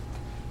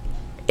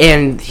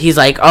he's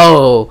like,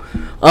 oh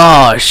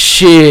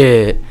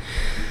shit.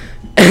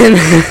 And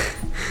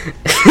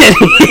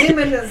his name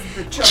is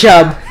the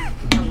Chub.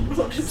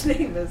 What his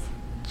name is?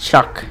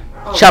 Chuck.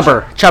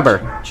 Chubber.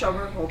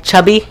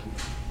 Chubby.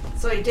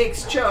 So he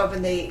takes Chub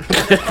and they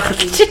find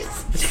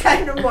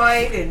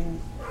dynamite and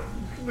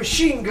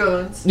machine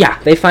guns. Yeah,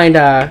 they find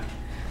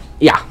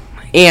yeah,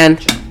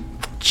 and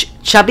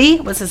Chubby.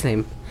 What's his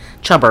name?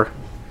 Chubber.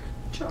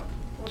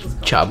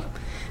 Chub.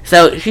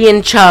 So he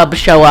and Chub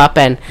show up,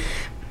 and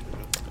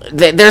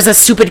there's a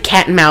stupid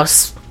cat and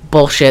mouse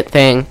bullshit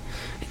thing,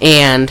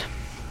 and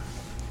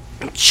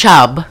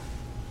Chub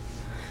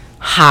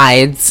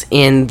hides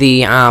in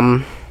the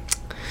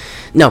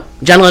no,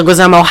 John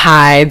Leguizamo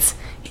hides.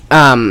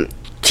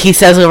 He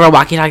says over a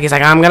walkie-talkie, he's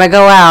like, I'm gonna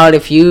go out.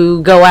 If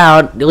you go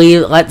out,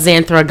 let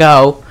Xanthra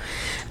go.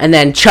 And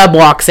then Chub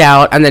walks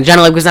out, and then John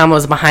Leguizamo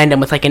is behind him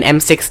with like an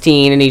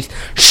M16, and he's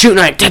shooting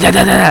like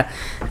da-da-da-da-da.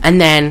 And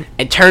then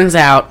it turns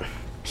out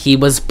he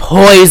was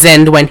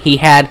poisoned when he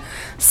had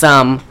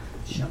some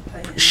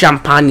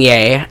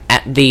champagne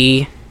at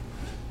the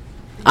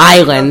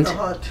island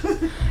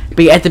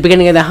at the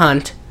beginning of the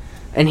hunt,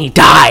 and he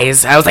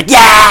dies. I was like,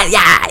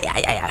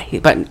 yeah.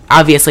 But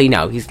obviously,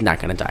 no, he's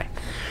not gonna die.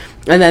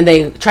 And then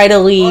they try to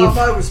leave. Well, if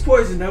I was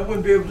poisoned, I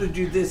wouldn't be able to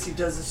do this. He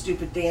does a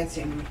stupid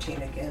dancing routine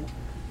again.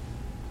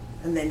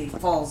 And then he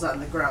falls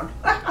on the ground.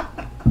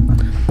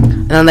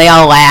 And then they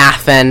all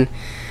laugh, and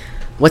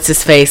what's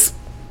his face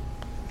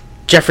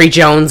Jeffrey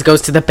Jones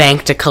goes to the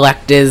bank to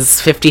collect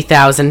his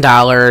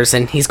 $50,000,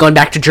 and he's going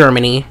back to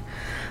Germany,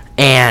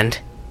 and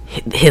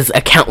his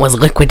account was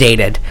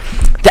liquidated.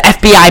 The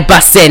FBI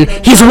busts in.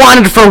 He's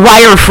wanted for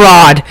wire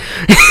fraud.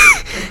 And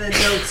the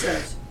note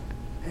says,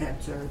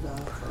 answer the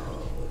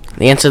phone.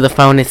 The answer to the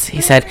phone is, he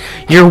said,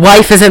 your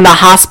wife is in the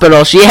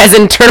hospital. She has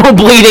internal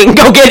bleeding.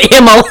 Go get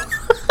him.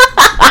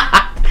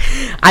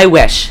 I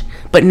wish.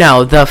 But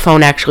no, the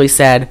phone actually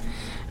said,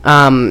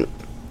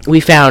 we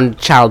found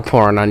child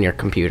porn on your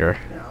computer.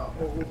 No.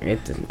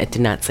 It did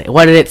not say.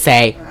 What did it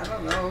say? I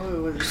don't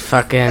know. It was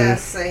Fucking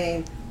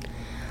saying,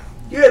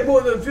 you had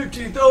more than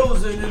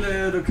 50,000 in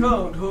that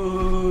account.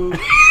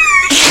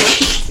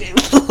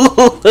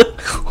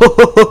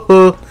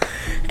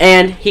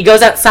 And he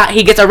goes outside.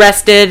 He gets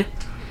arrested.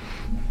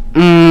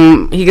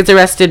 He gets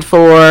arrested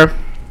for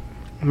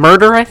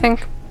murder, I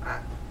think. I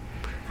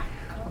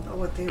don't know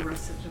what they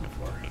arrested him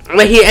for.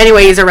 But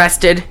he's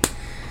arrested.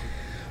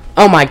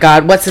 Oh my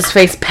God, what's his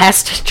face?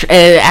 Pest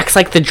acts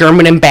like the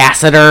German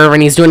ambassador,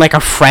 and he's doing like a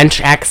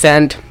French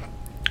accent.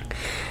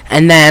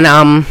 And then,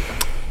 oh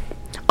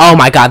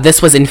my God,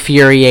 this was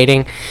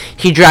infuriating.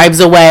 He drives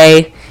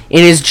away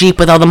in his Jeep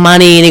with all the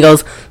money, and he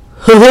goes,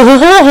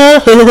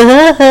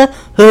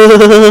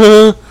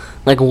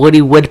 like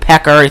Woody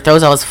Woodpecker. He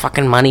throws all his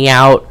fucking money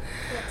out.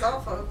 That's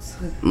all, folks.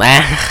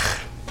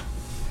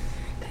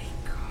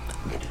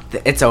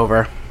 It's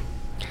over.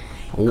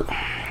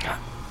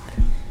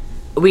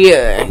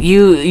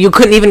 You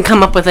couldn't even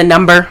come up with a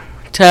number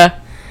to.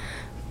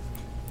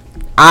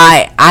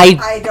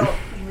 I don't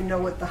even know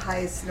what the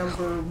highest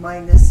number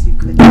minus you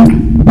could.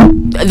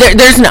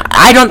 There's no.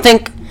 I don't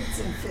think. It's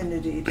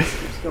infinity. It just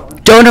keeps going.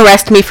 Don't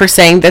arrest me for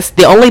saying this.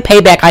 The only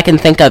payback I can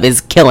think of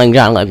is killing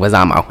John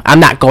Leguizamo.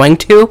 I'm not going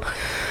to,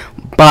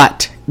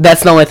 but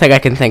that's the only thing I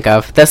can think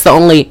of. That's the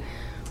only.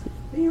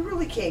 You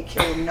really can't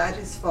kill him. Not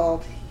his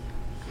fault.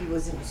 He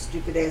was in a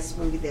stupid ass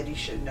movie that he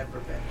should never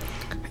been in.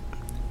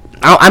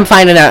 I'm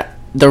finding out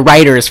the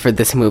writers for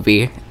this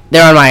movie.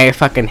 They're on my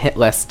fucking hit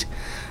list.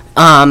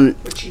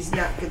 Which he's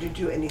not going to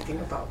do anything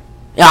about.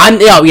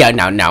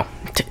 No.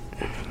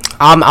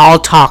 I'll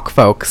talk,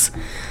 folks.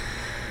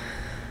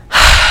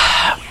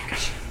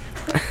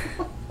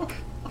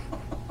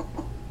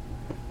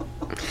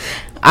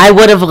 I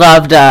would have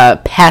loved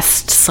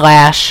Pest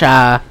slash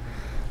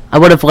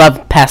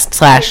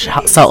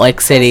Salt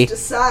Lake City.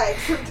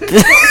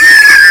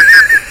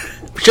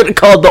 Should have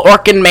called the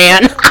Orkin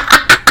Man.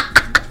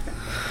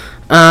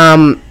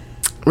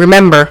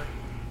 Remember,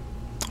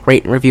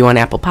 rate and review on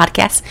Apple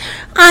Podcasts.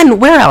 On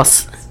where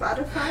else?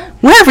 Spotify?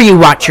 Wherever you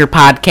watch your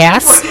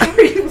podcasts.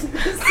 Wherever you listen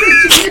to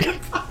your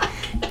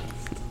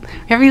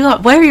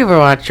podcast. Wherever you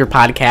watch your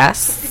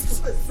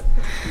podcasts.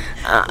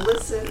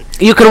 Listen.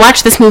 You can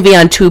watch this movie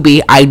on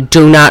Tubi. I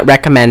do not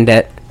recommend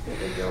it.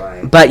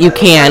 But you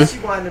can. Unless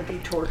you want to be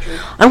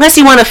tortured. Unless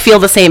you want to feel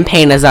the same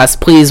pain as us,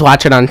 please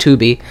watch it on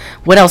Tubi.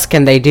 What else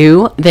can they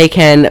do? They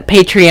can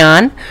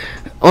Patreon.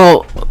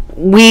 Oh,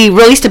 we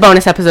released a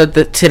bonus episode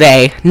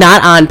today,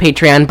 not on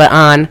Patreon, but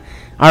on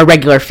our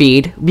regular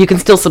feed. You can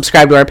still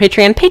subscribe to our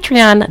Patreon,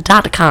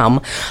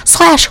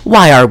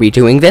 patreon.com/why are we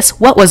doing this.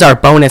 What was our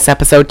bonus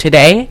episode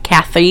today,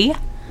 Kathy?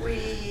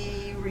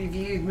 We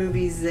reviewed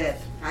movies that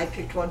I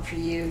picked one for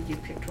you, you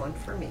picked one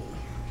for me.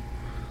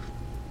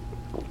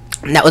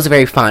 And that was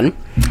very fun.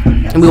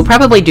 Yes. And we will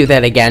probably do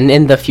that again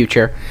in the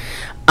future.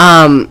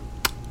 So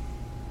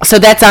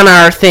that's on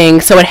our thing.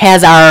 So it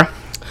has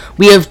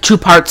we have 2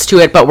 parts to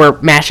it, but we're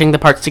mashing the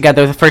parts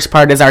together. The first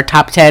part is our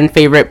top 10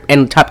 favorite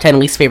and top 10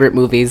 least favorite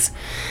movies.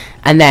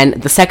 And then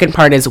the second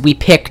part is I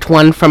picked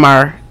one from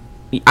my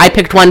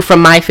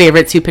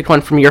favorites, you picked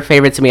one from your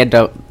favorites, and we had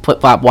to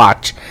flip-flop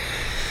watch.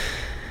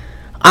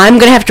 I'm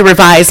going to have to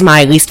revise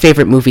my least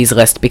favorite movies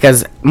list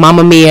because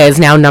Mamma Mia is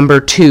now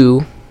number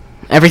 2.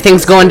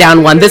 Everything's going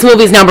down 1. This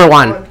movie's number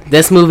 1.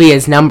 This movie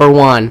is number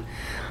 1.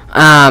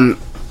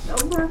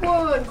 Number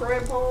 1,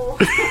 Grandpa.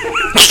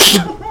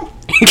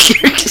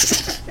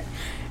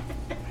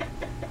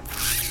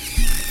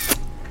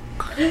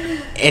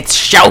 It's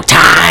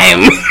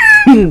showtime.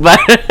 But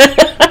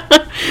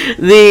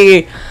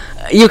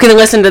you can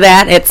listen to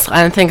that.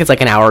 I think it's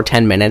like an hour or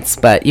 10 minutes,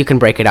 but you can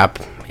break it up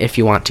if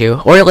you want to,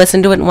 or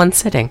listen to it in one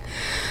sitting.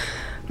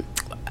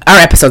 Our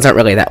episodes aren't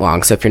really that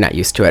long, so if you're not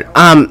used to it,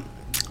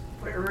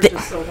 it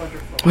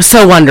was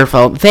so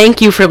wonderful.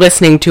 Thank you for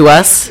listening to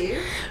us.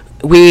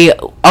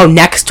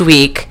 Next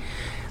week,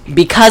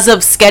 because of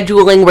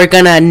scheduling, we're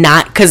gonna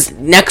not, because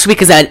next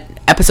week is an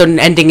episode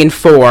ending in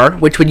 4,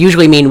 which would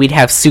usually mean we'd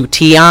have Sue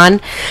T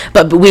on,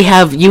 but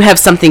you have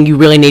something you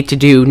really need to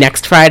do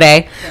next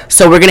Friday,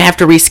 so we're gonna have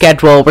to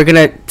reschedule. We're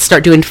gonna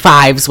start doing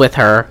 5s with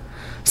her.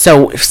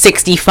 So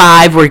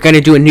 65, we're going to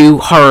do a new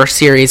horror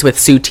series with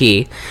Sue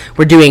T.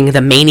 We're doing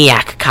the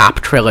Maniac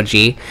Cop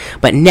trilogy.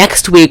 But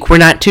next week, we're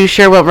not too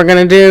sure what we're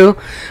going to do.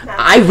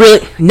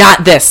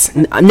 Not this.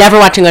 I'm never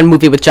watching a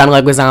movie with John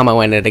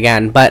Leguizamo in it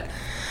again. But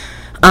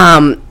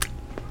I'm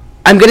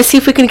going to see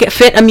if we can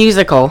fit a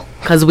musical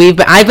Because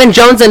I've been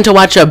jonesing to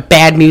watch a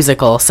bad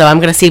musical, so I'm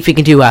gonna see if we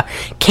can do a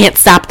Can't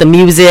Stop the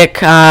Music.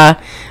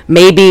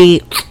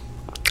 Maybe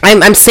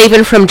I'm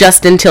saving from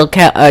Justin to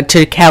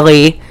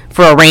Kelly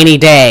for a rainy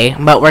day,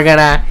 but we're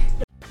gonna